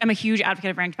I am a huge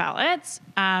advocate of ranked ballots.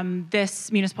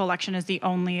 This municipal election is the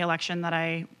only election that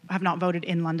I have not voted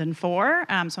in London for.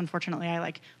 So unfortunately,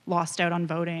 I lost out on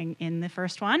voting in the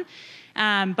first one.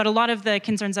 But a lot of the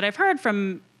concerns that I've heard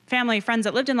from family, friends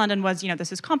that lived in London was,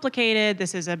 this is complicated.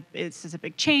 This is a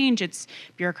big change. It's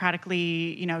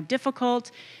bureaucratically,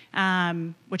 difficult,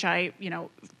 which I,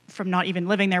 from not even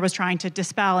living there, was trying to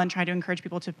dispel and try to encourage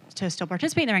people to still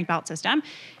participate in the ranked ballot system.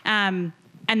 And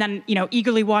then,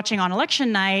 eagerly watching on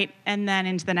election night, and then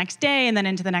into the next day, and then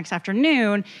into the next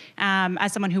afternoon,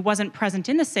 as someone who wasn't present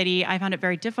in the city, I found it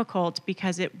very difficult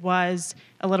because it was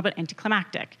a little bit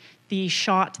anticlimactic. The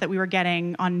shot that we were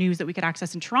getting on news that we could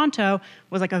access in Toronto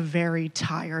was a very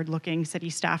tired-looking city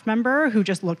staff member who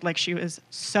just looked like she was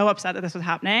so upset that this was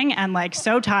happening and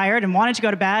so tired and wanted to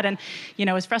go to bed and,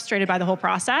 was frustrated by the whole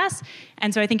process.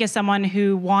 And so I think as someone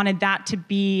who wanted that to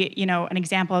be, an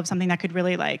example of something that could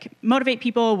really motivate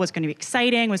people, was going to be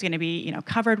exciting, was going to be,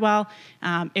 covered well,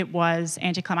 it was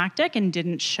anticlimactic and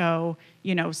didn't show,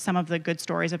 some of the good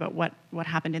stories about what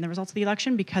happened in the results of the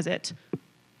election, because it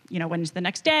went into the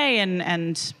next day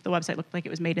and the website looked like it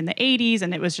was made in the 80s,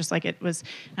 and it was just it was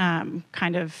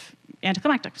kind of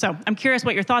anticlimactic. So I'm curious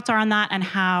what your thoughts are on that and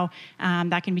how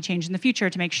that can be changed in the future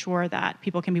to make sure that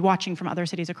people can be watching from other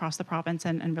cities across the province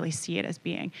and really see it as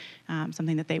being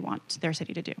something that they want their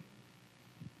city to do.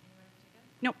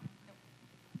 Nope.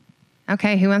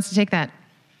 Okay, who wants to take that?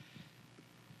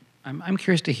 I'm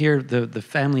curious to hear the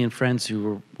family and friends who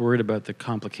were worried about the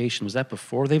complication. Was that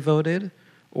before they voted?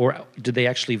 Or did they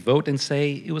actually vote and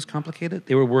say it was complicated?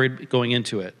 They were worried going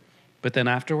into it. But then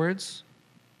afterwards,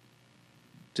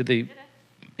 did they?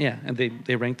 Yeah, and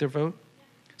they ranked their vote?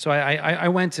 So I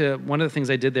went to, one of the things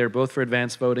I did there, both for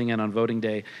advanced voting and on voting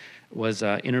day, was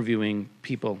interviewing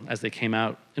people as they came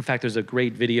out. In fact, there's a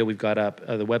great video we've got up.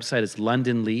 The website is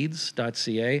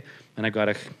londonleads.ca, and I got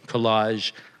a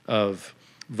collage of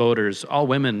voters, all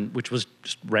women, which was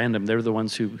just random. They were the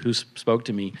ones who spoke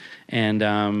to me,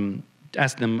 and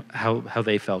asked them how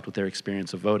they felt with their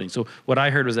experience of voting. So what I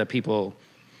heard was that people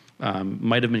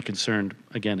Might have been concerned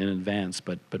again in advance,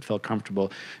 but felt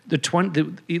comfortable.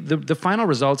 The final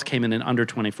results came in under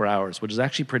 24 hours, which is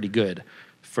actually pretty good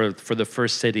for the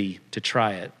first city to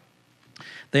try it.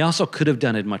 They also could have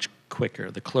done it much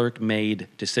quicker. The clerk made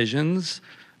decisions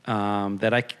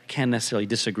that I can't necessarily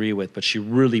disagree with, but she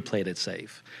really played it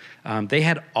safe. They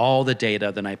had all the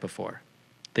data the night before.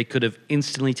 They could have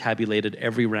instantly tabulated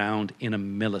every round in a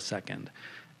millisecond.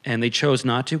 And they chose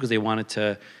not to because they wanted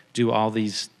to do all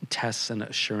these tests and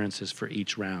assurances for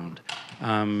each round.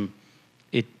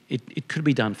 It could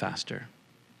be done faster.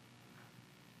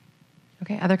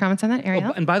 Okay, other comments on that,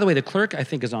 Ariel? Oh, and by the way, the clerk, I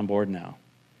think, is on board now.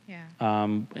 Yeah.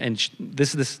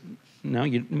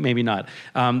 Maybe not.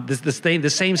 The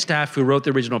same staff who wrote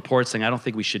the original report saying, I don't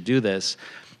think we should do this.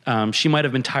 She might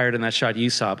have been tired in that shot you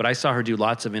saw, but I saw her do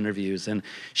lots of interviews, and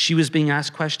she was being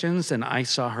asked questions, and I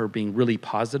saw her being really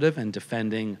positive and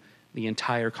defending the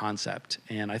entire concept,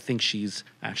 and I think she's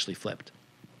actually flipped.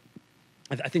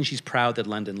 I think she's proud that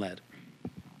London led.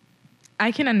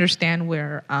 I can understand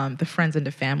where the friends and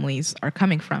the families are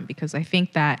coming from, because I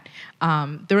think that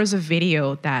there was a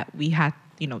video that we had,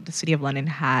 the City of London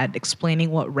had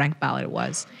explaining what ranked ballot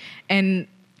was. And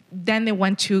then they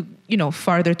went to,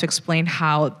 farther to explain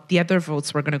how the other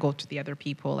votes were going to go to the other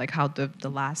people, like how the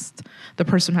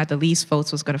person who had the least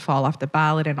votes was going to fall off the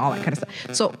ballot and all that kind of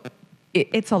stuff. So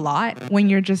it's a lot when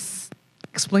you're just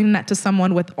explaining that to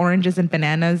someone with oranges and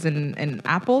bananas and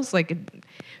apples. Like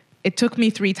it took me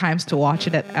 3 times to watch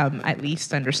it at least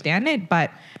to understand it.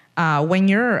 But when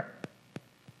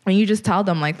you just tell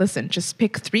them, like, listen, just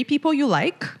pick 3 people you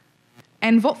like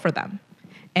and vote for them.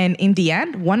 And in the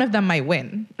end, one of them might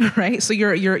win, right? So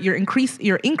you're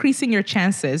increasing your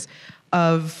chances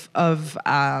of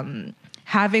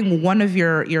having one of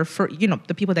your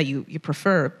the people that you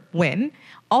prefer win.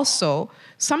 Also,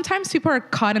 sometimes people are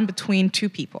caught in between 2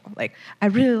 people. Like, I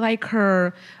really like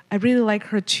her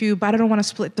too, but I don't want to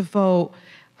split the vote.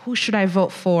 Who should I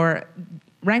vote for?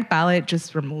 Ranked ballot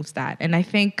just removes that. And I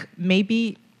think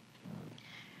maybe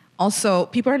also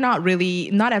people are not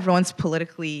everyone's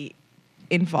politically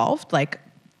involved. Like,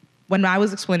 when I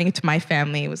was explaining it to my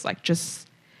family, it was like, just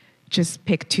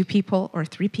pick 2 people or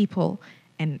 3 people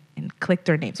and click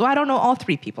their names. Well, I don't know all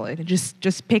 3 people.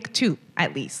 Just pick 2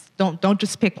 at least. Don't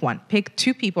just pick 1. Pick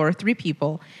 2 people or 3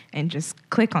 people and just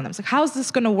click on them. It's like, how is this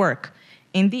going to work?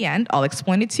 In the end, I'll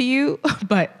explain it to you,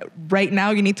 but right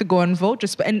now you need to go and vote.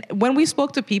 And when we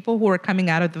spoke to people who were coming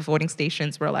out of the voting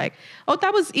stations, we're like, oh,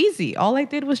 that was easy. All I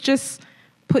did was just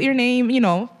put your name,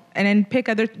 and then pick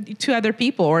 2 other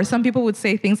people. Or some people would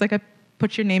say things like, I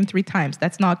put your name 3 times.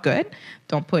 That's not good.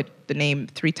 Don't put the name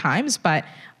 3 times. But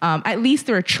at least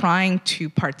they're trying to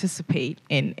participate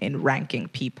in ranking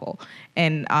people.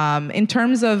 And in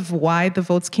terms of why the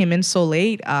votes came in so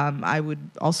late, I would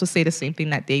also say the same thing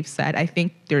that Dave said. I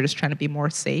think they're just trying to be more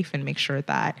safe and make sure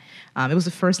that it was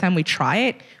the first time we try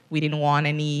it. We didn't want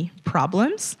any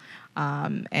problems.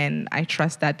 And I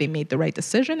trust that they made the right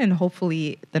decision, and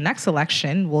hopefully the next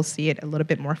election we'll see it a little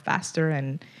bit more faster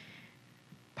and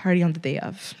party on the day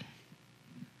of.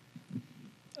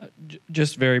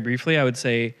 Just very briefly, I would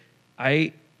say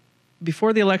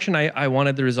before the election, I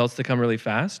wanted the results to come really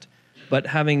fast, but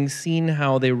having seen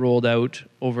how they rolled out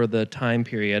over the time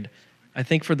period, I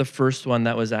think for the first one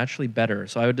that was actually better.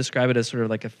 So I would describe it as sort of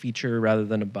like a feature rather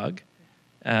than a bug,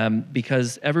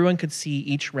 because everyone could see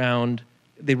each round.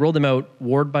 They rolled them out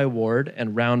ward by ward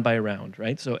and round by round,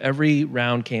 right? So every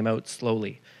round came out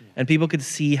slowly, and people could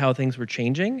see how things were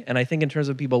changing. And I think in terms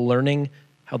of people learning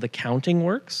how the counting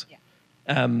works,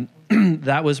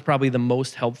 that was probably the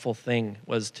most helpful thing,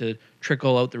 was to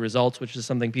trickle out the results, which is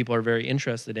something people are very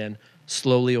interested in,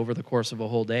 slowly over the course of a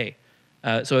whole day.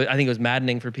 So I think it was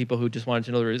maddening for people who just wanted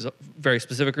to know the very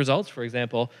specific results. For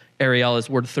example, Ariel is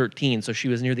ward 13, so she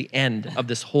was near the end of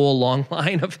this whole long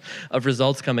line of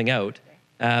results coming out.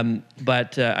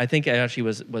 But I think it actually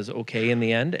was okay in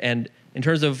the end. And in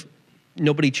terms of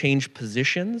nobody changed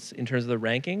positions in terms of the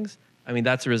rankings, I mean,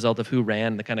 that's a result of who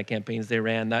ran, the kind of campaigns they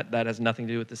ran. That has nothing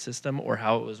to do with the system or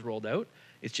how it was rolled out.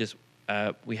 It's just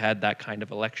we had that kind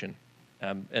of election.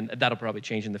 And that'll probably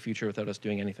change in the future without us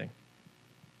doing anything.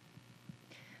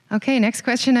 Okay, next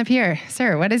question up here.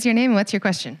 Sir, what is your name and what's your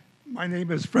question? My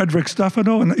name is Frederick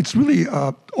Stefano, and it's really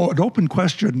an open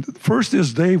question. First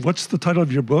is, Dave, what's the title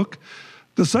of your book?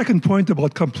 The second point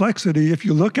about complexity, if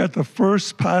you look at the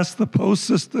first past the post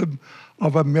system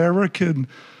of American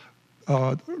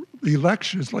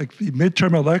elections, like the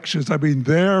midterm elections, I mean,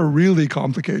 they're really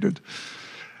complicated.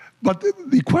 But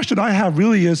the question I have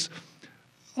really is,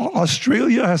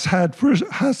 Australia has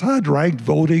had ranked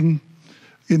voting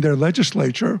in their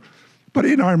legislature, But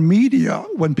in our media,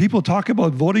 when people talk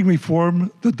about voting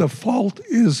reform, the default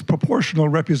is proportional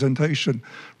representation.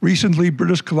 Recently,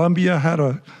 British Columbia had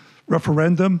a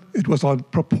referendum. It was on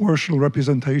proportional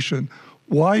representation.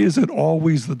 Why is it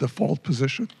always the default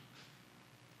position?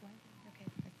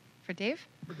 For Dave?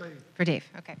 For Dave,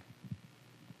 okay.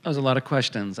 That was a lot of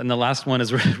questions. And the last one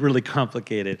is really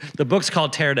complicated. The book's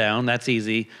called Tear Down. That's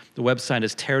easy. The website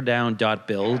is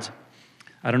teardown.build.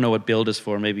 I don't know what build is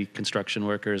for, maybe construction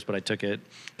workers, but I took it.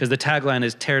 Because the tagline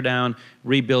is Tear Down,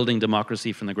 Rebuilding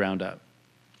Democracy from the Ground Up.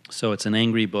 So it's an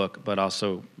angry book, but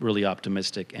also really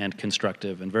optimistic and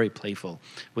constructive and very playful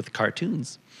with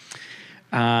cartoons.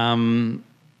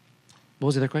 What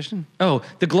was the other question? Oh,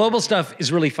 the global stuff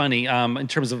is really funny in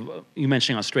terms of you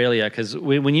mentioning Australia, because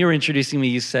when you were introducing me,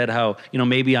 you said how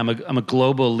maybe I'm a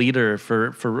global leader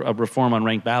for a reform on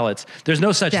ranked ballots. There's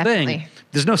no such thing.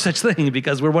 There's no such thing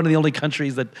because we're one of the only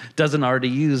countries that doesn't already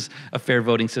use a fair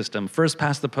voting system. First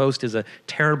past the post is a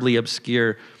terribly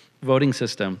obscure voting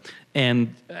system,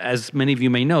 and as many of you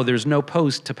may know, there's no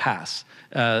post to pass.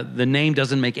 The name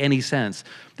doesn't make any sense.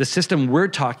 The system we're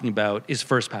talking about is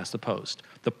first past the post.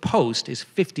 The post is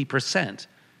 50%,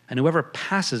 and whoever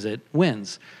passes it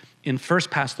wins. In first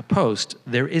past the post,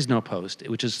 there is no post,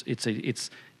 which is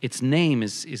its name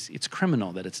is it's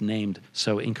criminal that it's named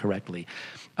so incorrectly.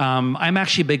 I'm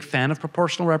actually a big fan of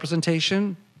proportional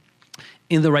representation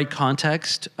in the right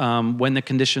context when the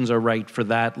conditions are right for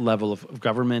that level of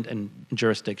government and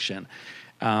jurisdiction.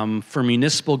 For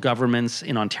municipal governments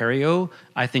in Ontario,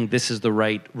 I think this is the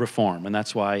right reform, and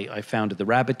that's why I founded the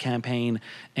Rabbit campaign,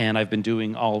 and I've been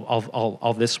doing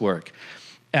all this work.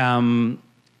 And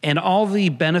all the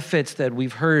benefits that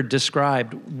we've heard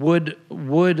described would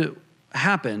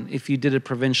happen if you did it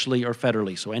provincially or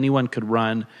federally. So anyone could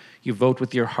run. You vote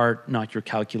with your heart, not your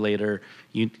calculator.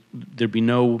 There'd be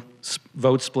no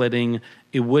vote splitting.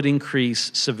 It would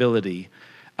increase civility.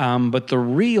 But the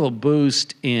real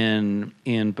boost in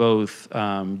both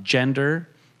gender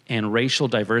and racial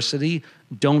diversity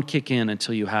don't kick in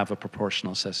until you have a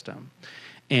proportional system.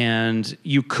 And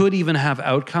you could even have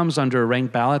outcomes under a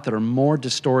ranked ballot that are more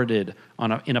distorted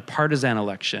in a partisan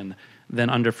election than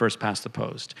under first past the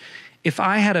post. If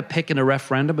I had to pick in a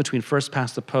referendum between first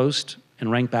past the post and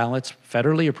ranked ballots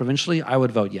federally or provincially, I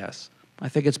would vote yes. I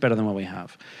think it's better than what we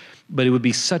have. But it would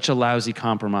be such a lousy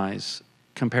compromise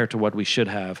compared to what we should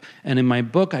have. And in my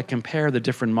book, I compare the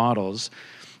different models.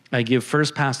 I give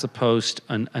first past the post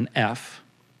an F.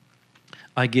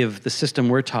 I give the system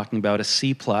we're talking about a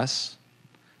C+,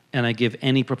 and I give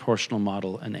any proportional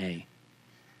model an A.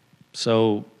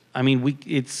 So, I mean,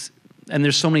 and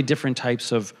there's so many different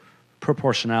types of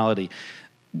proportionality.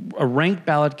 A ranked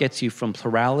ballot gets you from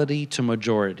plurality to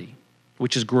majority,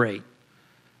 which is great.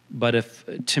 But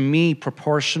to me,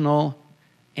 proportional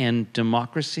and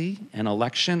democracy and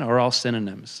election are all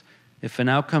synonyms. If an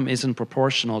outcome isn't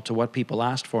proportional to what people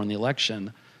asked for in the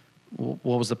election,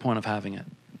 what was the point of having it?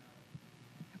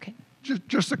 Okay.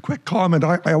 Just a quick comment.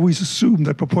 I always assumed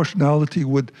that proportionality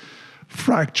would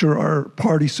fracture our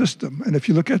party system. And if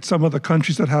you look at some of the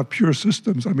countries that have pure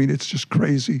systems, I mean, it's just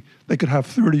crazy. They could have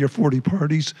 30 or 40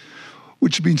 parties,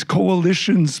 which means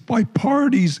coalitions by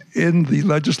parties in the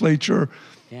legislature.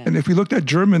 Yeah. And if we looked at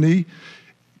Germany,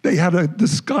 they had a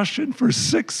discussion for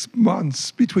 6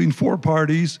 months between 4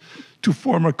 parties to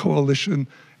form a coalition,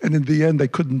 and in the end, they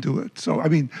couldn't do it. So, I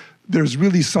mean, there's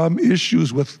really some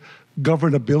issues with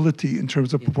governability in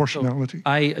terms of proportionality. So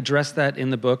I address that in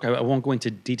the book. I won't go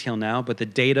into detail now, but the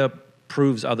data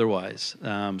proves otherwise.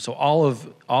 So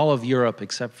all of Europe,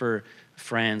 except for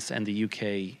France and the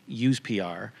UK, use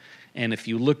PR. And if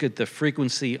you look at the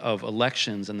frequency of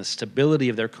elections and the stability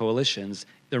of their coalitions,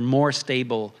 they're more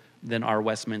stable than our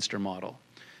Westminster model.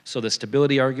 So the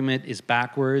stability argument is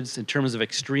backwards. In terms of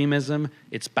extremism,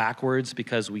 it's backwards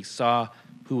because we saw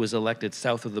who was elected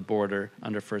south of the border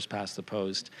under first past the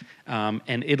post.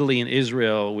 And Italy and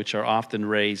Israel, which are often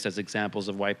raised as examples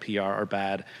of why PR are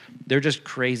bad, they're just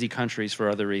crazy countries for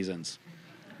other reasons.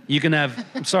 You can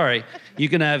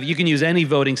use any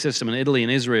voting system in Italy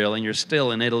and Israel, and you're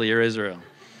still in Italy or Israel.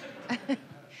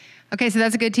 Okay, so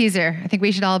that's a good teaser. I think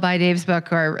we should all buy Dave's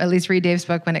book, or at least read Dave's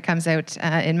book when it comes out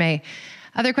in May.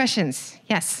 Other questions?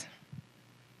 Yes.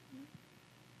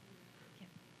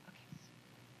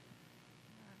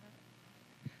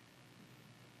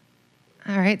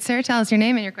 All right, sir, tell us your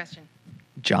name and your question.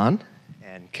 John,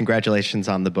 and congratulations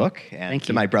on the book, and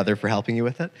to my brother for helping you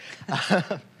with it.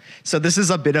 So this is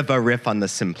a bit of a riff on the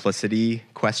simplicity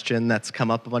question that's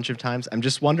come up a bunch of times. I'm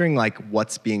just wondering, like,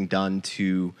 what's being done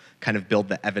to kind of build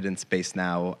the evidence base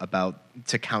now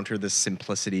to counter this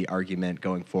simplicity argument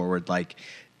going forward? Like,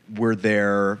 were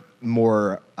there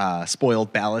more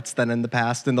spoiled ballots than in the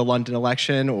past in the London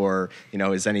election, or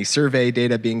is any survey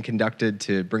data being conducted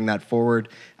to bring that forward?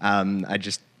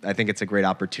 I think it's a great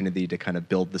opportunity to kind of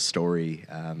build the story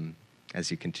as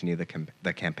you continue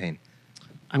the campaign.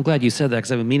 I'm glad you said that,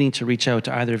 because I've been meaning to reach out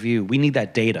to either of you. We need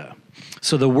that data.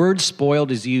 So the word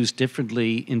spoiled is used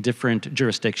differently in different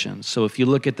jurisdictions. So if you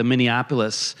look at the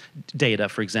Minneapolis data,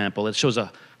 for example, it shows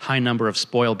a high number of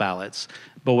spoiled ballots.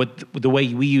 But the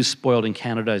way we use spoiled in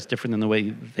Canada is different than the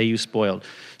way they use spoiled.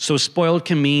 So spoiled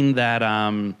can mean that,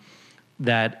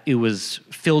 that it was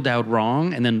filled out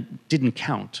wrong and then didn't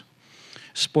count.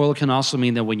 Spoiled can also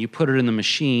mean that when you put it in the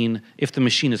machine, if the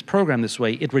machine is programmed this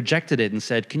way, it rejected it and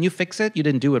said, can you fix it? You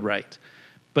didn't do it right.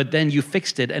 But then you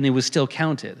fixed it and it was still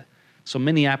counted. So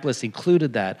Minneapolis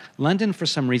included that. London, for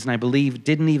some reason, I believe,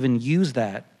 didn't even use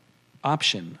that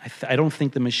option. I don't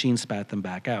think the machine spat them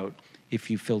back out if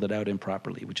you filled it out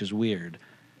improperly, which is weird.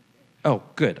 Oh,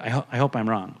 good. I hope I'm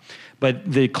wrong. But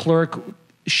the clerk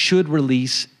should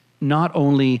release not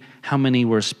only how many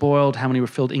were spoiled, how many were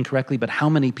filled incorrectly, but how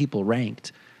many people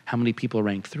ranked. How many people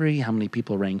ranked 3, how many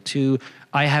people ranked 2.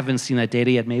 I haven't seen that data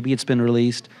yet. Maybe it's been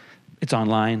released. It's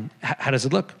online. How does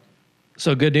it look?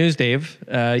 So good news, Dave.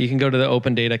 You can go to the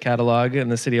Open Data Catalog in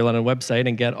the City of London website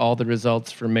and get all the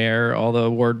results for mayor, all the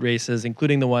ward races,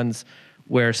 including the ones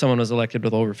where someone was elected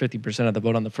with over 50% of the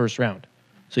vote on the first round.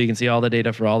 So you can see all the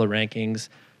data for all the rankings.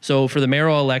 So for the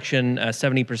mayoral election,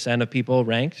 70% of people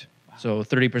ranked. So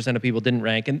 30% of people didn't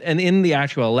rank. And in the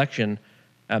actual election,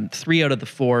 3 out of the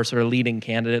 4 sort of leading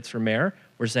candidates for mayor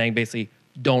were saying basically,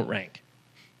 don't rank.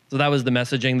 So that was the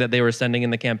messaging that they were sending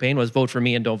in the campaign, was vote for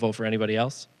me and don't vote for anybody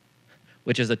else,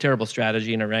 which is a terrible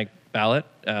strategy in a ranked ballot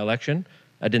election.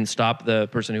 Didn't stop the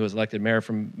person who was elected mayor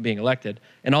from being elected,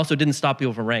 and also didn't stop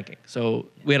people from ranking. So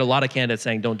we had a lot of candidates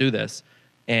saying, don't do this,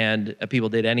 and people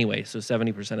did anyway. So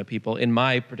 70% of people, in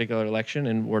my particular election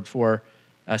in Ward 4,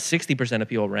 60% of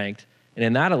people ranked. And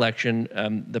in that election,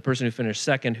 the person who finished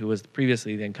second, who was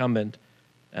previously the incumbent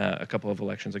a couple of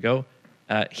elections ago,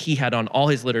 he had on all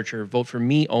his literature, vote for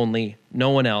me only, no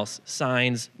one else,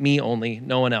 signs, me only,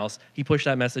 no one else. He pushed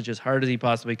that message as hard as he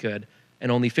possibly could,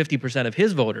 and only 50% of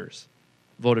his voters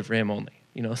voted for him only.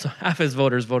 So half his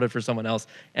voters voted for someone else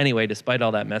anyway, despite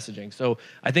all that messaging. So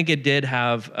I think it did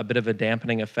have a bit of a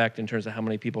dampening effect in terms of how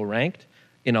many people ranked.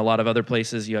 In a lot of other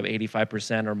places, you have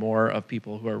 85% or more of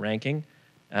people who are ranking.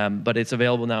 But it's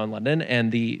available now in London,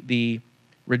 and the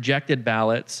rejected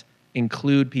ballots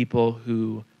include people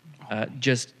who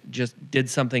just did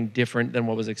something different than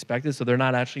what was expected, so they're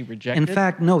not actually rejected. In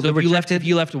fact, no. So if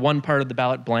you left one part of the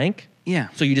ballot blank, yeah.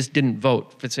 So you just didn't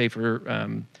vote. Say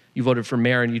you voted for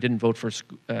mayor and you didn't vote for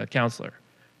councillor,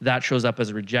 that shows up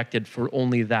as rejected for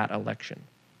only that election.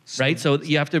 Right? So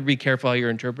you have to be careful how you're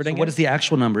interpreting it. What is the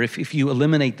actual number? If you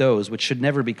eliminate those, which should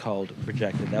never be called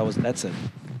rejected, that's a...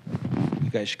 You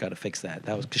guys got to fix that.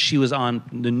 That was because she was on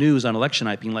the news on election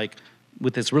night being like,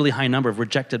 with this really high number of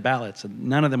rejected ballots, and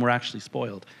none of them were actually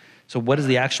spoiled. So what is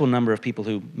the actual number of people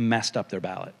who messed up their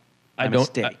ballot? I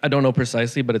don't know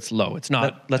precisely, but it's low. It's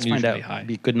not Let's find out. High. It'd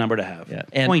be a good number to have. Yeah.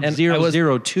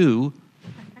 0.002,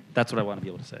 that's what I want to be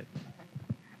able to say.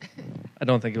 I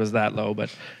don't think it was that low,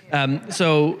 but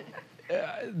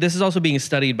this is also being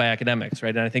studied by academics,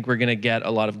 right? And I think we're going to get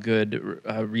a lot of good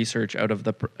research out of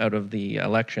the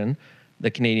election. The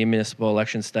Canadian Municipal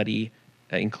Election Study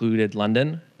included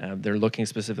London. They're looking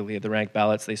specifically at the ranked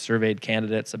ballots. They surveyed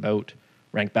candidates about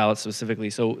ranked ballots specifically.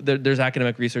 So there's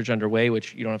academic research underway,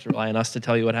 which you don't have to rely on us to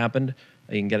tell you what happened.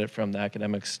 You can get it from the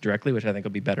academics directly, which I think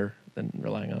will be better than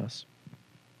relying on us.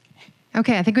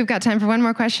 Okay, I think we've got time for one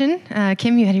more question.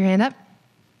 Kim, you had your hand up.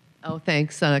 Oh,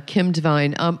 thanks. Kim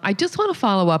Devine. I just want to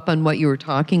follow up on what you were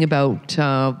talking about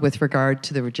with regard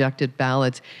to the rejected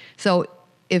ballots. So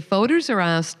if voters are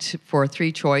asked for 3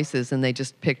 choices and they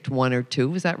just picked 1 or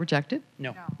 2, is that rejected?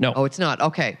 No. Oh, it's not.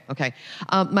 Okay.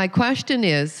 My question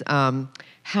is,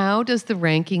 how does the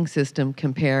ranking system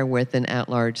compare with an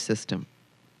at-large system,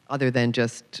 other than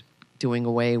just doing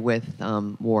away with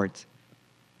wards?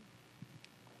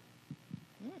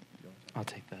 I'll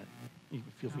take that. You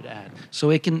can feel free to add. So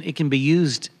it can be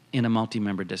used in a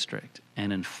multi-member district,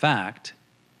 and in fact,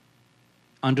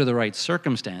 under the right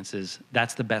circumstances,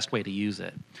 that's the best way to use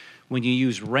it. When you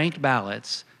use ranked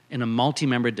ballots in a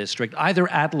multi-member district, either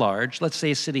at large, let's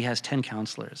say a city has 10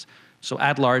 councillors. So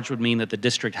at large would mean that the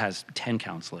district has 10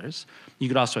 councillors. You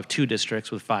could also have 2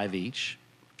 districts with 5 each,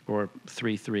 or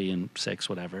 3, 3, and 6,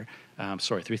 whatever.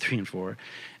 3, 3, and 4.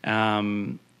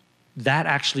 That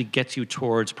actually gets you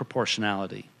towards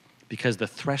proportionality because the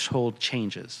threshold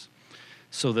changes.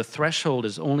 So the threshold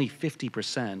is only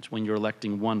 50% when you're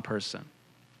electing one person.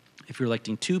 If you're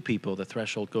electing 2 people, the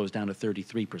threshold goes down to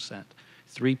 33%.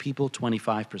 3 people,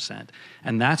 25%.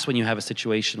 And that's when you have a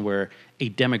situation where a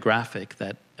demographic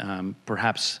that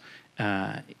perhaps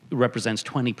represents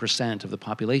 20% of the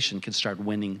population can start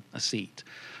winning a seat.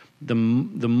 The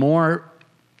more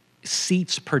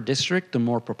seats per district, the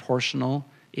more proportional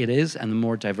it is and the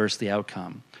more diverse the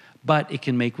outcome. But it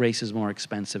can make races more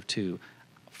expensive too.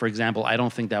 For example, I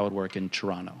don't think that would work in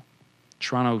Toronto.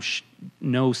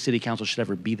 No city council should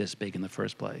ever be this big in the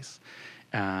first place.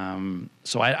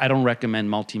 So I don't recommend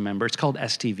multi-member. It's called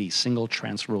STV, single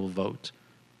transferable vote,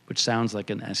 which sounds like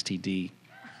an STD.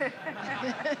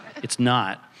 It's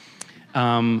not.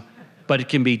 But it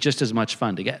can be just as much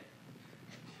fun to get.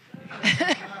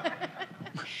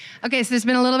 Okay, so there's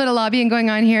been a little bit of lobbying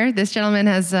going on here. This gentleman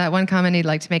has one comment he'd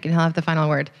like to make, and he'll have the final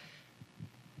word.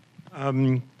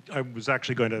 I was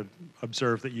actually going to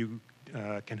observe that you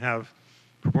can have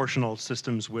proportional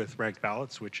systems with ranked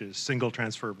ballots, which is single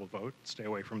transferable vote. Stay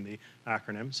away from the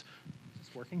acronyms. Is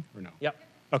this working or no? Yep.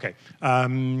 Okay.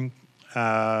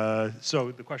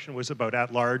 So the question was about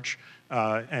at-large,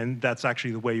 and that's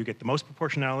actually the way you get the most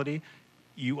proportionality.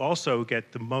 You also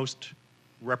get the most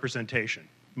representation.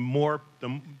 In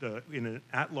an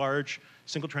at-large,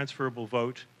 single transferable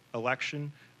vote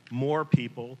election, more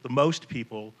people, the most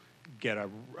people, get a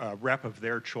rep of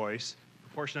their choice.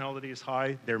 Proportionality is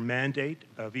high. Their mandate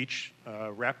of each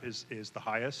rep is the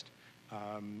highest.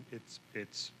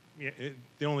 The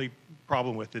only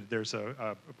problem with it, there's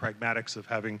a pragmatics of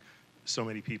having so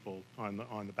many people on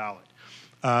the ballot.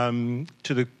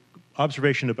 To the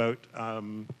observation about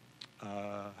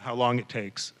how long it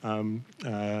takes, and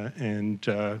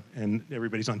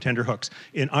everybody's on tenterhooks.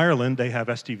 In Ireland, they have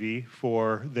STV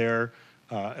for their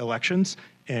elections,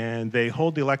 and they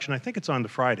hold the election. I think it's on the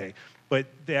Friday, but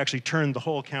they actually turn the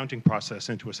whole counting process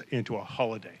into a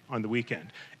holiday on the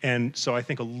weekend. And so I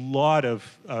think a lot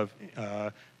of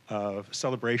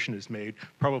celebration is made,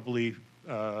 probably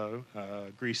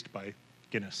greased by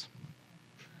Guinness.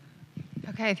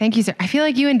 Okay, thank you, sir. I feel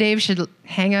like you and Dave should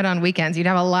hang out on weekends. You'd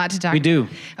have a lot to talk about. We do.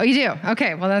 Oh, you do?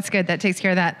 Okay, well, that's good. That takes care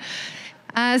of that.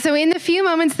 So in the few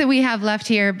moments that we have left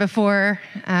here before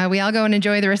we all go and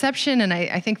enjoy the reception, and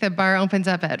I think the bar opens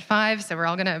up at 5, so we're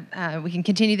all we can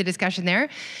continue the discussion there.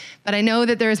 But I know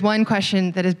that there is one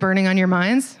question that is burning on your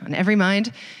minds, on every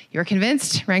mind. You're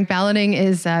convinced ranked balloting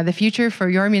is the future for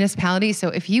your municipality. So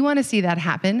if you want to see that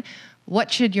happen,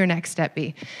 what should your next step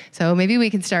be? So maybe we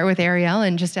can start with Ariel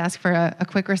and just ask for a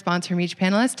quick response from each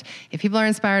panelist. If people are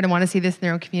inspired and want to see this in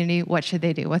their own community, what should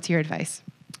they do? What's your advice?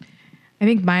 I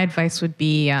think my advice would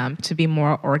be to be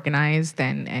more organized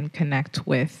and connect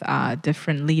with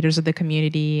different leaders of the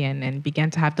community and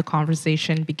begin to have the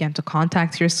conversation, begin to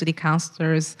contact your city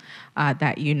councilors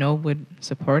that you know would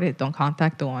support it. Don't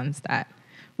contact the ones that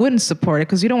wouldn't support it,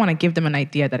 because you don't want to give them an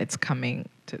idea that it's coming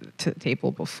to the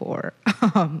table before.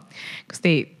 Because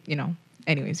they,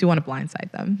 anyways, you want to blindside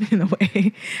them in a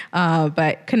way.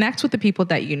 But connect with the people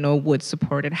that you know would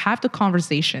support it. Have the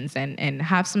conversations and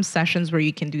have some sessions where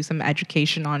you can do some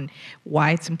education on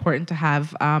why it's important to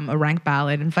have a ranked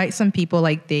ballot. Invite some people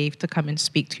like Dave to come and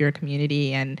speak to your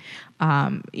community and,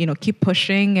 keep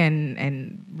pushing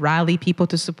and rally people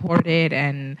to support it.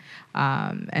 And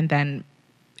then,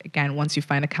 again, once you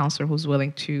find a counselor who's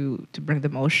willing to bring the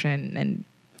motion and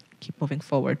keep moving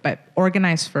forward. But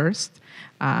organize first,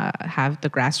 have the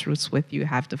grassroots with you,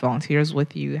 have the volunteers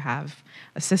with you, have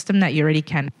a system that you already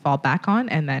can fall back on,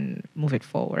 and then move it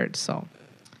forward. So,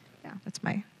 yeah, that's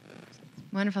my...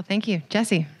 Wonderful, thank you.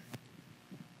 Jesse?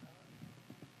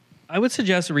 I would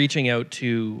suggest reaching out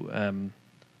to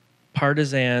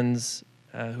partisans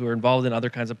who are involved in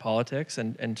other kinds of politics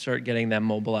and start getting them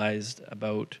mobilized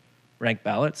about ranked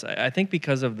ballots. I think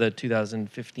because of the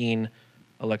 2015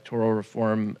 electoral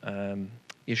reform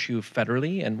issue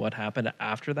federally and what happened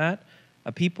after that,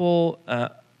 people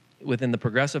within the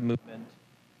progressive movement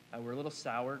were a little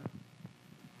soured.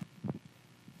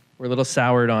 We're a little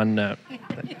soured on,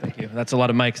 thank you, that's a lot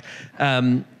of mics.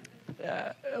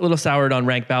 A little soured on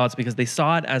ranked ballots because they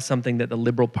saw it as something that the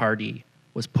Liberal Party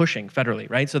was pushing federally,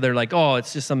 right? So they're like, oh,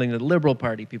 it's just something that the Liberal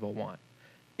Party people want.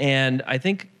 And I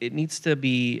think it needs to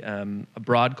be a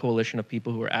broad coalition of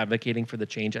people who are advocating for the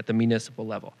change at the municipal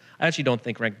level. I actually don't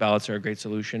think ranked ballots are a great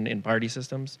solution in party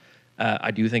systems. I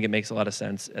do think it makes a lot of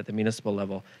sense at the municipal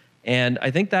level. And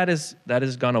I think that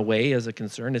has gone away as a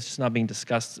concern. It's just not being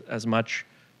discussed as much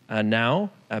now.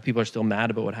 People are still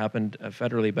mad about what happened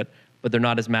federally, but they're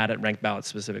not as mad at ranked ballots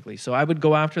specifically. So I would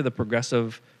go after the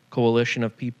progressive coalition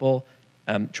of people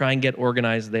Try and get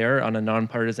organized there on a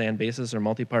nonpartisan basis or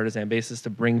multi-partisan basis to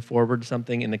bring forward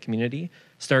something in the community.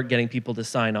 Start getting people to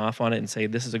sign off on it and say,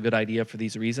 this is a good idea for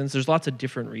these reasons. There's lots of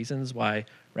different reasons why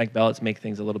ranked ballots make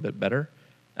things a little bit better.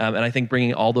 And I think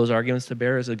bringing all those arguments to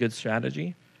bear is a good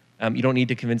strategy. You don't need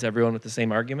to convince everyone with the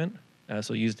same argument.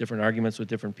 So use different arguments with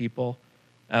different people.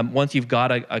 Once you've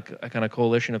got a kind of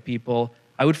coalition of people,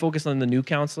 I would focus on the new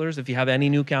councillors. If you have any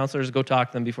new councillors, go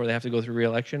talk to them before they have to go through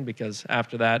re-election, because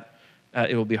after that,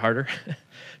 it will be harder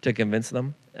to convince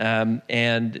them.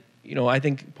 And I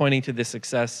think pointing to the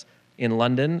success in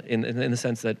London, in the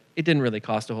sense that it didn't really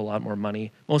cost a whole lot more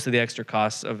money. Most of the extra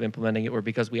costs of implementing it were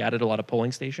because we added a lot of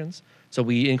polling stations. So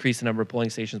we increased the number of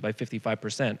polling stations by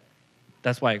 55%.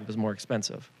 That's why it was more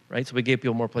expensive, right? So we gave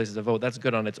people more places to vote. That's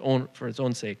good on its own, for its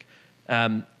own sake.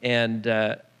 And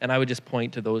I would just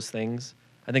point to those things.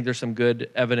 I think there's some good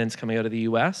evidence coming out of the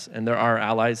U.S., and there are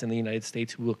allies in the United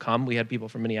States who will come. We had people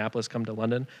from Minneapolis come to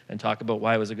London and talk about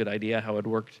why it was a good idea, how it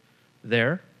worked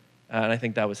there. And I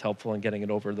think that was helpful in getting it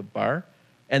over the bar.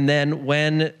 And then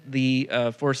when the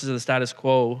forces of the status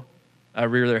quo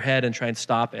rear their head and try and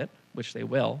stop it, which they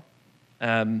will,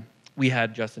 we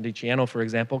had Justin DiCiano, for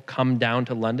example, come down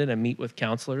to London and meet with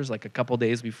councillors like a couple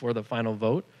days before the final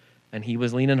vote, and he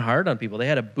was leaning hard on people. They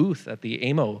had a booth at the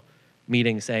AMO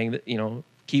meeting saying that,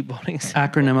 keep voting.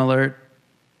 Acronym alert.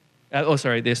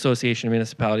 The Association of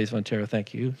Municipalities of Ontario.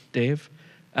 Thank you, Dave.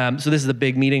 So this is a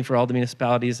big meeting for all the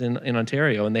municipalities in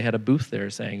Ontario, and they had a booth there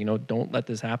saying, don't let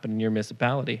this happen in your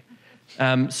municipality.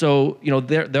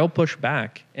 They'll push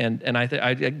back, and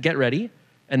I get ready,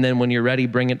 and then when you're ready,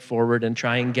 bring it forward and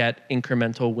try and get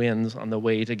incremental wins on the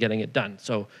way to getting it done.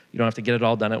 So you don't have to get it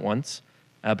all done at once,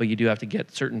 but you do have to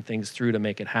get certain things through to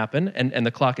make it happen, and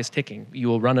the clock is ticking. You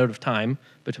will run out of time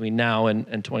between now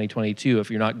and 2022 if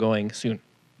you're not going soon.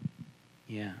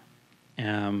 Yeah.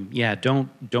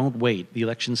 Don't wait. The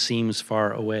election seems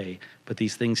far away, but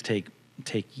these things take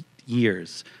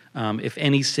years. If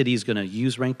any city is going to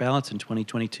use ranked ballots in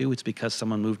 2022, it's because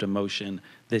someone moved a motion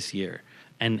this year,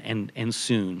 and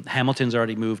soon. Hamilton's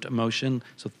already moved a motion,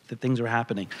 so things are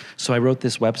happening. So I wrote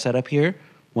this website up here,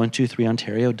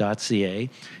 123ontario.ca.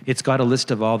 It's got a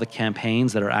list of all the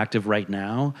campaigns that are active right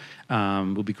now.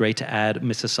 It would be great to add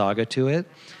Mississauga to it.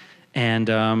 And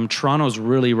Toronto's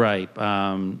really right.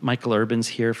 Michael Urban's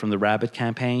here from the Rabbit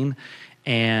campaign,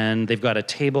 and they've got a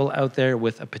table out there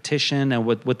with a petition, and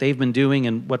what they've been doing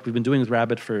and what we've been doing with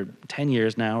Rabbit for 10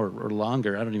 years now or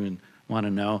longer, I don't even want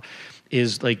to know,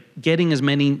 is like getting as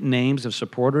many names of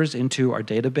supporters into our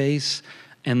database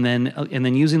and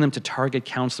then using them to target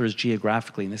councillors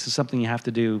geographically. And this is something you have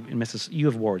to do in you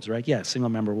have wards, right? Yeah, single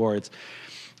member wards.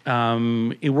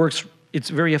 It works. It's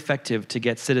very effective to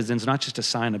get citizens not just to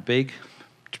sign a big.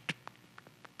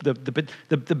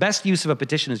 The best use of a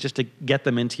petition is just to get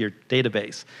them into your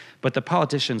database, but the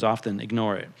politicians often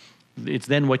ignore it. It's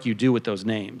then what you do with those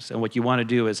names, and what you want to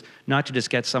do is not to just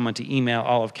get someone to email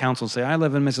all of council and say, I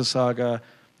live in Mississauga,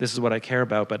 this is what I care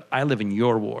about, but I live in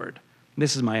your ward.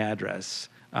 This is my address,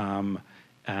 and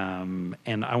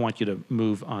I want you to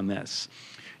move on this.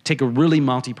 Take a really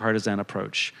multi-partisan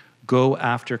approach. Go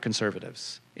after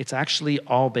conservatives. It's actually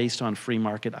all based on free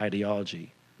market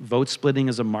ideology. Vote splitting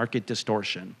is a market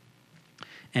distortion.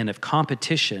 And if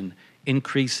competition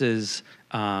increases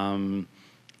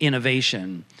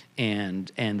innovation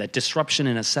and that disruption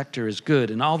in a sector is good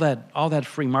and all that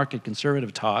free market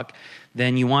conservative talk,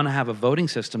 then you want to have a voting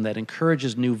system that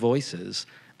encourages new voices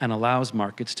and allows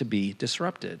markets to be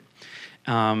disrupted.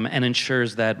 And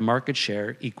ensures that market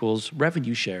share equals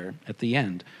revenue share at the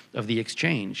end of the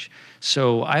exchange.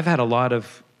 So I've had a lot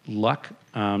of luck,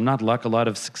 a lot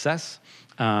of success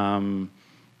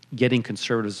getting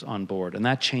conservatives on board. And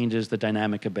that changes the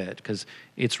dynamic a bit because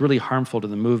it's really harmful to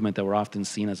the movement that we're often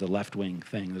seen as a left-wing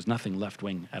thing. There's nothing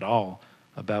left-wing at all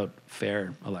about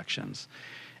fair elections.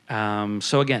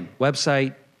 So again,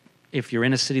 website, if you're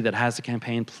in a city that has a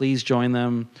campaign, please join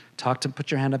them. Put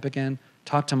your hand up again.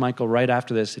 Talk to Michael right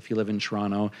after this if you live in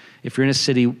Toronto. If you're in a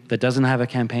city that doesn't have a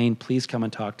campaign, please come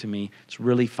and talk to me. It's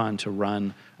really fun to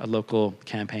run a local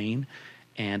campaign.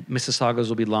 And Mississauga's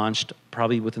will be launched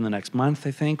probably within the next month,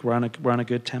 I think. We're on a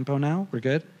good tempo now. We're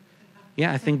good?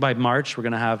 Yeah, I think by March we're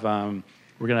gonna have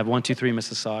 123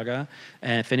 Mississauga.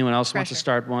 And if anyone else wants to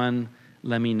start one,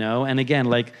 let me know. And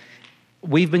again,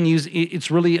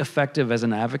 it's really effective as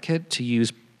an advocate to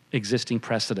use existing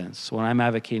precedents. So when I'm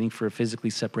advocating for physically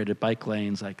separated bike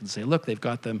lanes, I can say, look, they've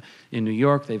got them in New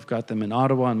York, they've got them in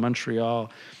Ottawa and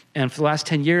Montreal. And for the last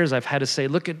 10 years, I've had to say,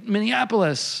 look at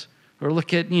Minneapolis or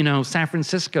look at, San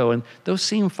Francisco. And those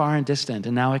seem far and distant.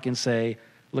 And now I can say,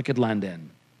 look at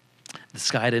London. The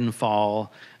sky didn't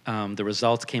fall. The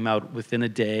results came out within a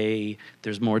day.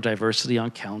 There's more diversity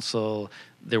on council.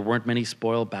 There weren't many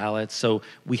spoiled ballots. So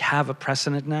we have a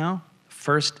precedent now.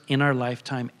 First in our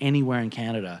lifetime anywhere in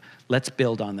Canada. Let's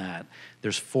build on that.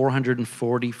 There's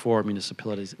 444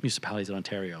 municipalities in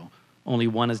Ontario. Only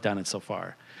one has done it so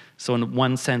far. So in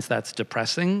one sense, that's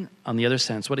depressing. On the other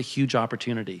sense, what a huge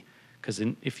opportunity. Because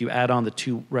if you add on the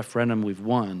 2 referendum we've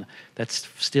won, that's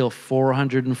still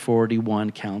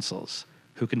 441 councils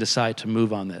who can decide to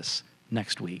move on this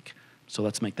next week. So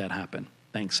let's make that happen.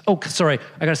 Thanks. Oh, sorry,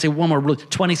 I gotta say one more,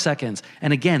 20 seconds.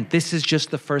 And again, this is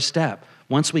just the first step.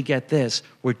 Once we get this,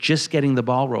 we're just getting the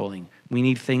ball rolling. We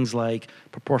need things like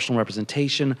proportional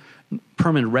representation,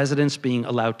 permanent residents being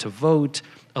allowed to vote,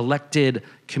 elected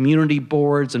community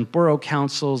boards and borough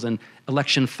councils, and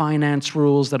election finance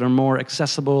rules that are more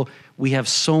accessible. We have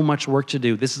so much work to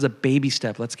do. This is a baby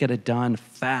step. Let's get it done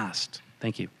fast.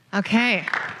 Thank you. Okay.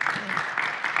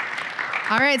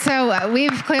 All right, so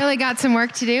we've clearly got some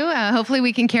work to do. Hopefully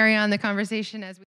we can carry on the conversation as we